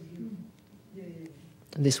 So beautiful. Yeah.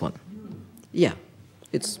 This one. Yeah,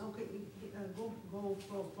 it's. Okay, go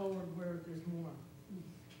forward where there's more.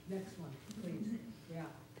 Next one, please. Yeah.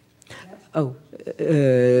 Oh,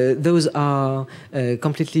 those are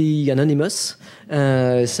completely anonymous.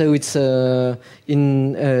 So it's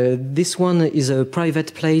this one is a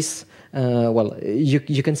private place.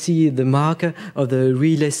 You can see the mark of the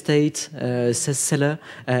real estate seller.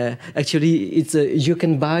 Actually, it's you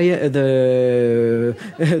can buy the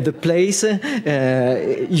place.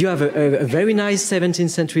 You have a very nice 17th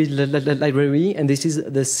century library, and this is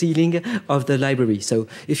the ceiling of the library. So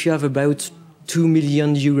if you have about 2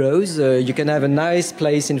 million euros, you can have a nice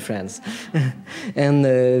place in France. And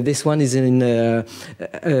this one is in a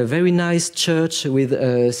very nice church with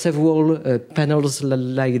several panels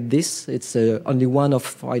like this. It's only one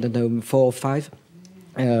of, I don't know, 4 or 5.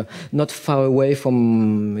 Not far away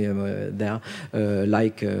from there,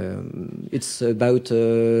 it's about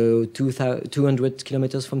 200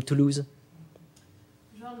 kilometers from Toulouse.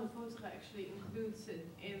 Includes it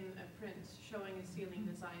in a print showing a ceiling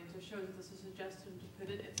design, so shows it as a suggestion to put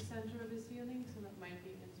it at the center of the ceiling, so might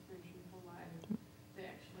be inspiration for why they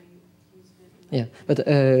actually used it. Yeah, but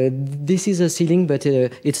this is a ceiling, but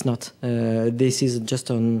it's not. This is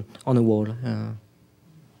just on a wall.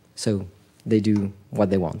 So they do what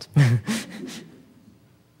they want.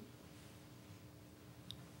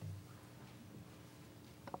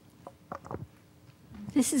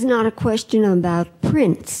 This is not a question about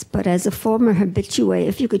prints, but as a former habitué,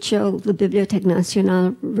 if you could show the Bibliothèque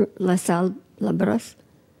nationale, La Salle La Brosse.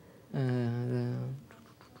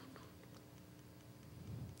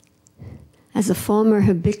 As a former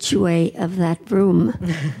habitué of that room,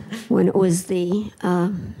 when it was the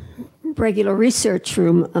regular research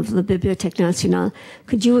room of the Bibliothèque nationale,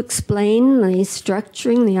 could you explain the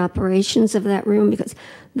structuring, the operations of that room? Because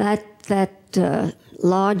that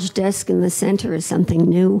large desk in the center is something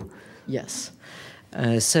new. Yes.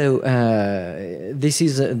 This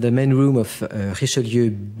is the main room of Richelieu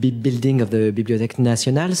building of the Bibliothèque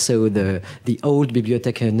nationale. So the old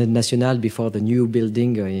Bibliothèque nationale before the new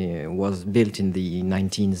building was built in the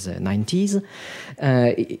 1990s.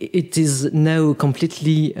 It is now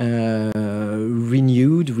completely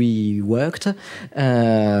renewed, reworked.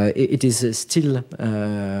 It is still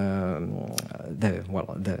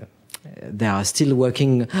they are still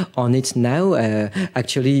working on it now.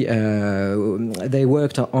 Actually, they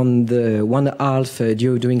worked on the one half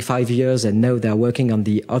during 5 years, and now they are working on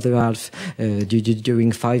the other half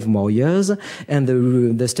during 5 more years. And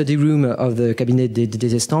the study room of the Cabinet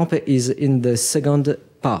des Estampes is in the second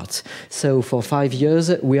part. So for 5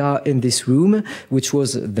 years, we are in this room, which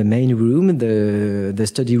was the main room, the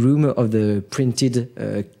study room of the printed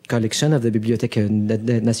collection of the Bibliothèque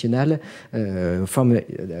nationale from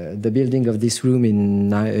the building of this room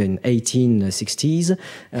in 1860s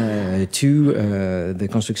to the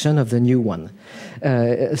construction of the new one.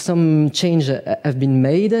 Some change have been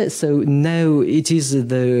made, so now it is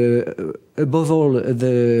above all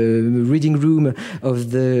the reading room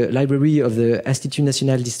of the library of the Institut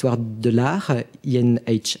National d'Histoire de l'Art,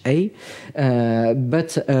 INHA,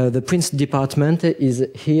 but the prints department is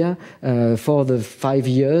here for the 5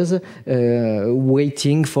 years,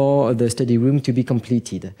 waiting for the study room to be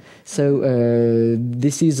completed. So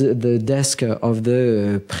this is the desk of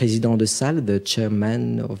the président de salle, the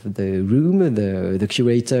chairman of the room, the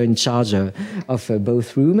curator in charge of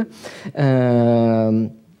both rooms.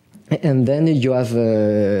 And then you have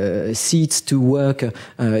seats to work.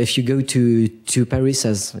 If you go to Paris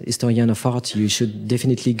as historian of art, you should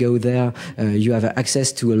definitely go there. You have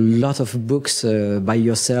access to a lot of books by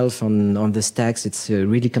yourself on the stacks. It's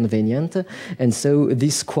really convenient. And so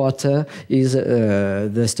this quarter is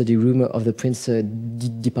the study room of the prints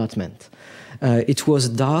department. It was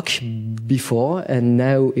dark before, and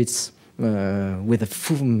now it's with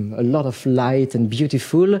a lot of light and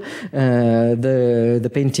beautiful.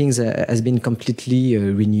 The paintings has been completely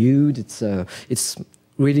renewed. It's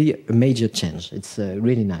really a major change. It's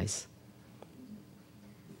really nice.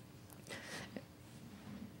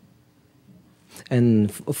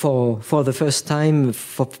 And for the first time,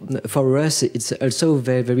 for us, it's also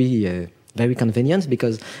very convenient,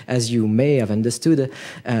 because, as you may have understood,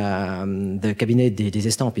 the Cabinet des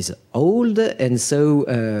Estampes is old, and so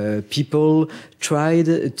people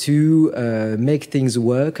tried to make things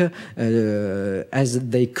work as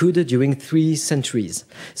they could during 3 centuries.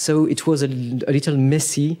 So it was a little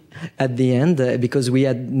messy at the end, because we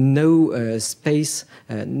had no space,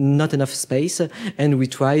 not enough space, and we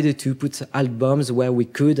tried to put albums where we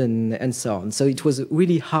could, and so on. So it was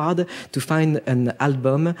really hard to find an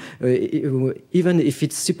album, even if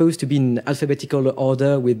it's supposed to be in alphabetical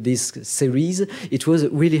order with this series. It was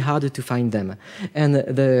really hard to find them. And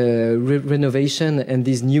the renovation and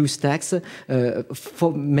these new stacks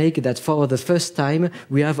make that for the first time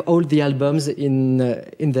we have all the albums in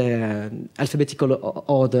the alphabetical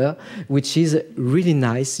order, which is really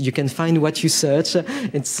nice. You can find what you search.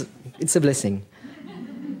 It's a blessing.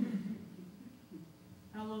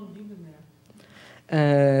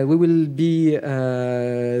 We will be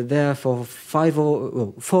there for 4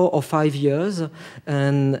 or 5 years,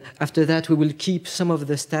 and after that we will keep some of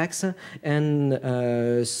the stacks, and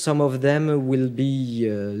some of them will be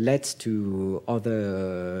let to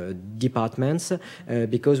other departments,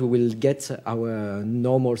 because we will get our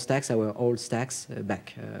normal stacks, our old stacks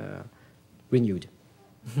back, renewed.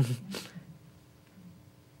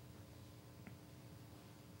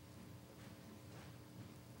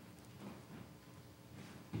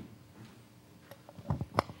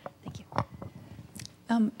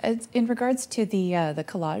 In regards to the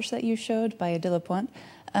collage that you showed by de la Pointe,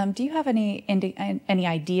 do you have any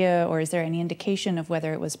idea, or is there any indication of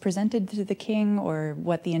whether it was presented to the king, or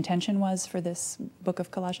what the intention was for this book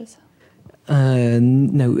of collages?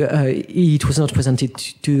 No, it was not presented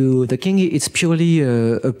to the king. It's purely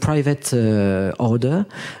a private order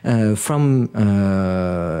from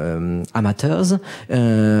amateurs,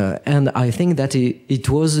 and I think that it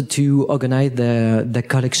was to organize the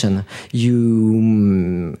collection.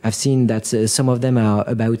 You have seen that some of them are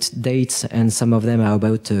about dates, and some of them are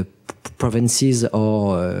about provinces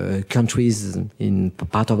or countries in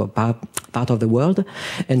part of the world,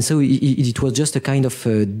 and so it was just a kind of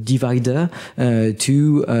divider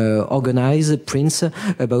to organize prints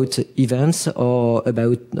about events or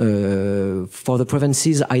about for the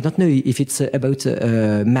provinces. I don't know if it's about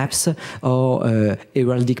maps or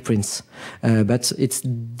heraldic prints, but it's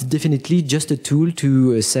definitely just a tool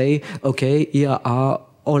to say, okay, here are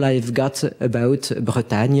all I've got about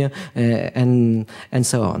Bretagne and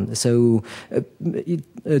so on. So De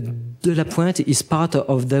La Pointe is part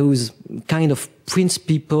of those kind of print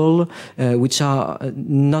people which are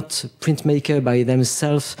not printmaker by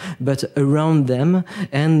themselves, but around them.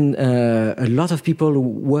 And a lot of people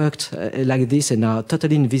worked like this and are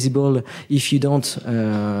totally invisible if you don't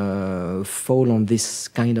fall on this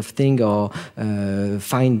kind of thing or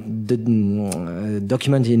find the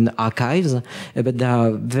document in archives. But they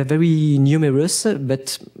are very numerous,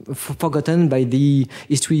 but forgotten by the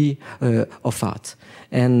history of art,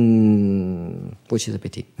 and which is a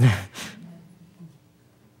pity.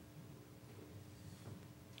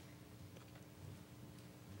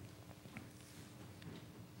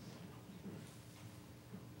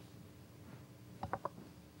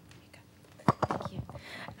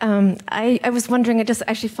 I was wondering, just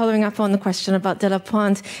actually following up on the question about De La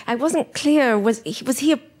Pointe, I wasn't clear, was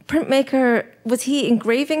he a printmaker? Was he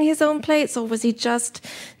engraving his own plates, or was he just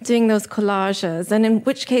doing those collages? And in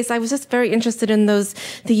which case, I was just very interested in the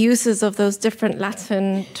uses of those different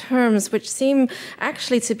Latin terms, which seem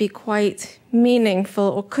actually to be quite meaningful,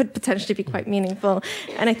 or could potentially be quite meaningful,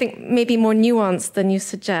 and I think maybe more nuanced than you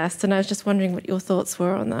suggest. And I was just wondering what your thoughts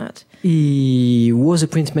were on that. He was a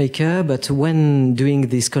printmaker, but when doing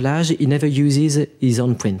this collage, he never uses his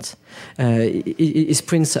own print. His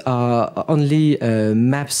prints are only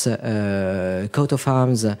maps, coat of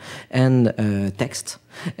arms, and text.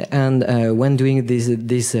 And when doing this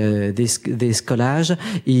collage,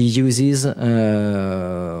 he uses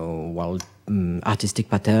artistic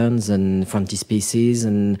patterns and frontispieces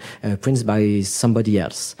and prints by somebody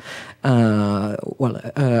else. I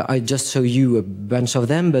just show you a bunch of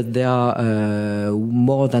them, but there are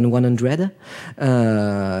more than 100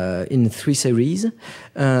 in 3 series.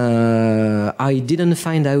 I didn't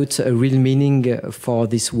find out a real meaning for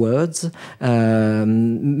these words.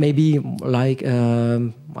 Maybe like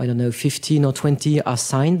I don't know, 15 or 20 are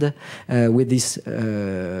signed with these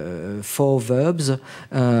 4 verbs,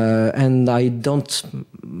 and I don't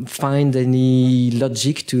find any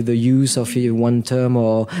logic to the use of one term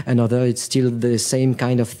or another. It's still the same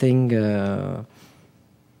kind of thing.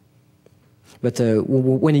 But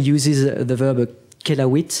when he uses the verb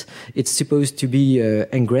kelawit, it's supposed to be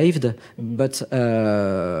engraved, but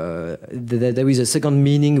there is a second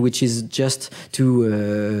meaning, which is just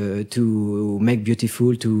to make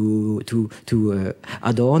beautiful, to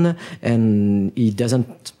adorn, and he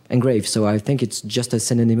doesn't engrave. So I think it's just a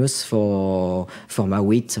synonymous for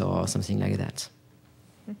mawit or something like that.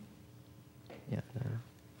 Yeah.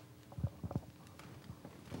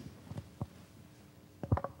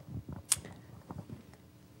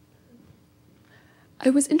 I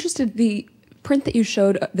was interested, the print that you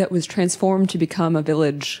showed that was transformed to become a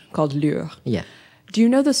village called Lure. Yeah. Do you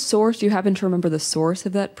know the source? Do you happen to remember the source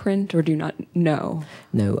of that print, or do you not know?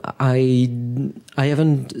 No, I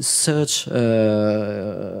haven't searched.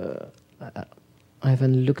 I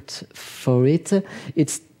haven't looked for it.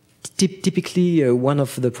 It's typically one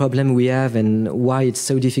of the problems we have, and why it's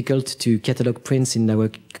so difficult to catalog prints in our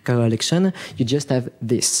collection. You just have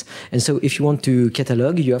this, and so if you want to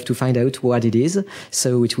catalog, you have to find out what it is.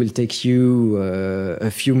 So it will take you a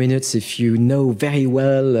few minutes if you know very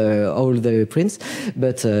well all the prints,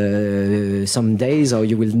 but some days, or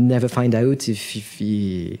you will never find out if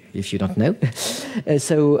you don't know.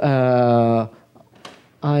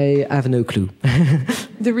 I have no clue.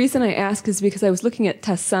 The reason I ask is because I was looking at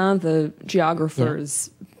Tassin, the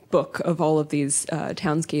geographer's book of all of these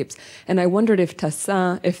townscapes, and I wondered if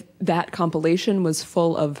Tassin, if that compilation was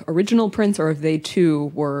full of original prints, or if they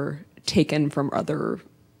too were taken from other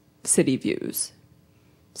city views.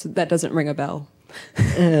 So that doesn't ring a bell.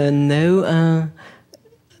 No, I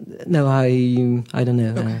don't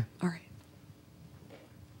know. Okay. All right.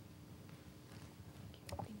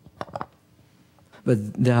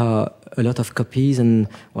 But there are a lot of copies, and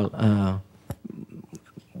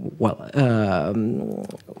well,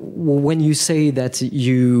 when you say that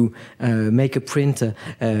you make a print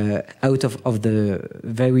out of the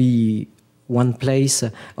very one place,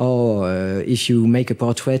 or if you make a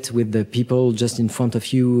portrait with the people just in front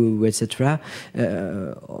of you, etc.,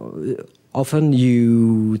 often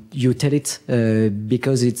you tell it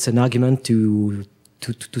because it's an argument to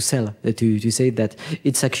sell, to say that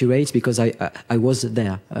it's accurate because I was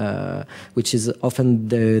there, which is often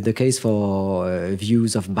the case for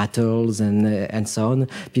views of battles and so on.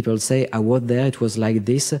 People say, I was there, it was like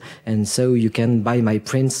this, and so you can buy my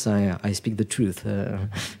prints, I speak the truth.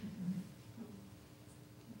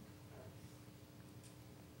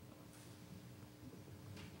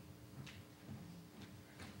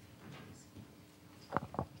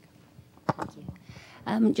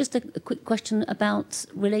 Just a quick question about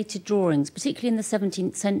related drawings, particularly in the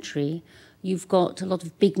 17th century. You've got a lot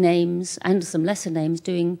of big names and some lesser names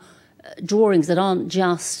doing drawings that aren't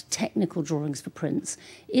just technical drawings for prints.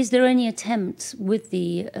 Is there any attempt with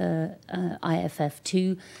the IFF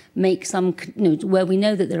to make some, where we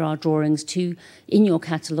know that there are drawings in your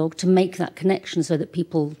catalogue, to make that connection so that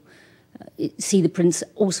people see the prints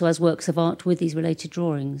also as works of art with these related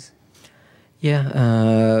drawings?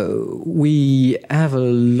 Yeah, we have a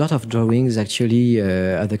lot of drawings actually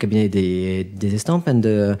at the Cabinet des Estampes, and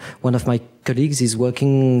one of my colleagues is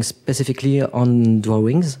working specifically on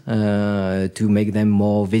drawings to make them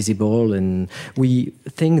more visible, and we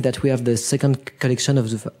think that we have the second collection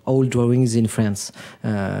of old drawings in France,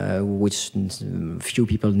 which few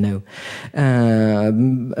people know.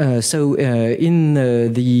 So in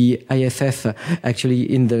the IFF,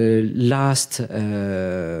 actually in the last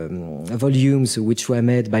volumes, which were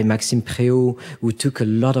made by Maxime Préau, who took a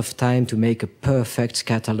lot of time to make a perfect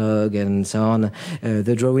catalogue and so on,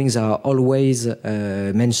 the drawings are always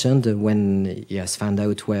mentioned when he has found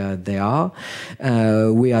out where they are.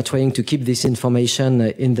 We are trying to keep this information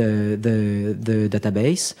in the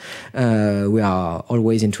database. We are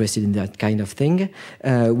always interested in that kind of thing.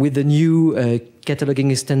 With the new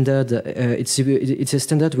cataloging standard, it's a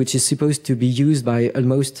standard which is supposed to be used by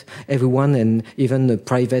almost everyone, and even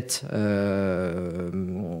private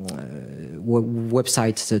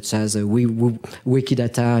websites such as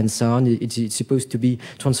Wikidata and so on. It's supposed to be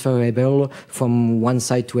transferable from one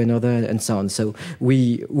site to another and so on. So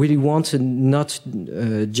we really want not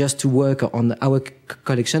just to work on our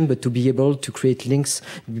collection, but to be able to create links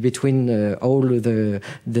between all the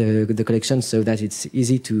collections so that it's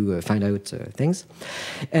easy to find out things.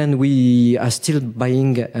 And we are still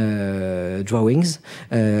buying drawings.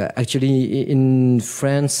 Actually, in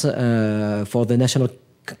France, for the national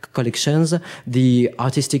collections, the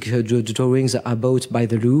artistic drawings are bought by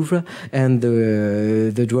the Louvre, and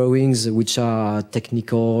the drawings which are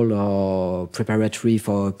technical or preparatory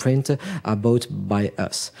for print are bought by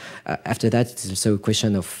us. After that, it's also a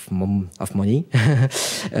question of money.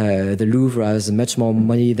 The Louvre has much more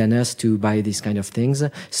money than us to buy these kind of things,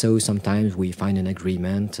 so sometimes we find an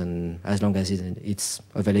agreement, and as long as it's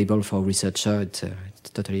available for researcher, it's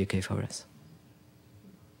totally okay for us.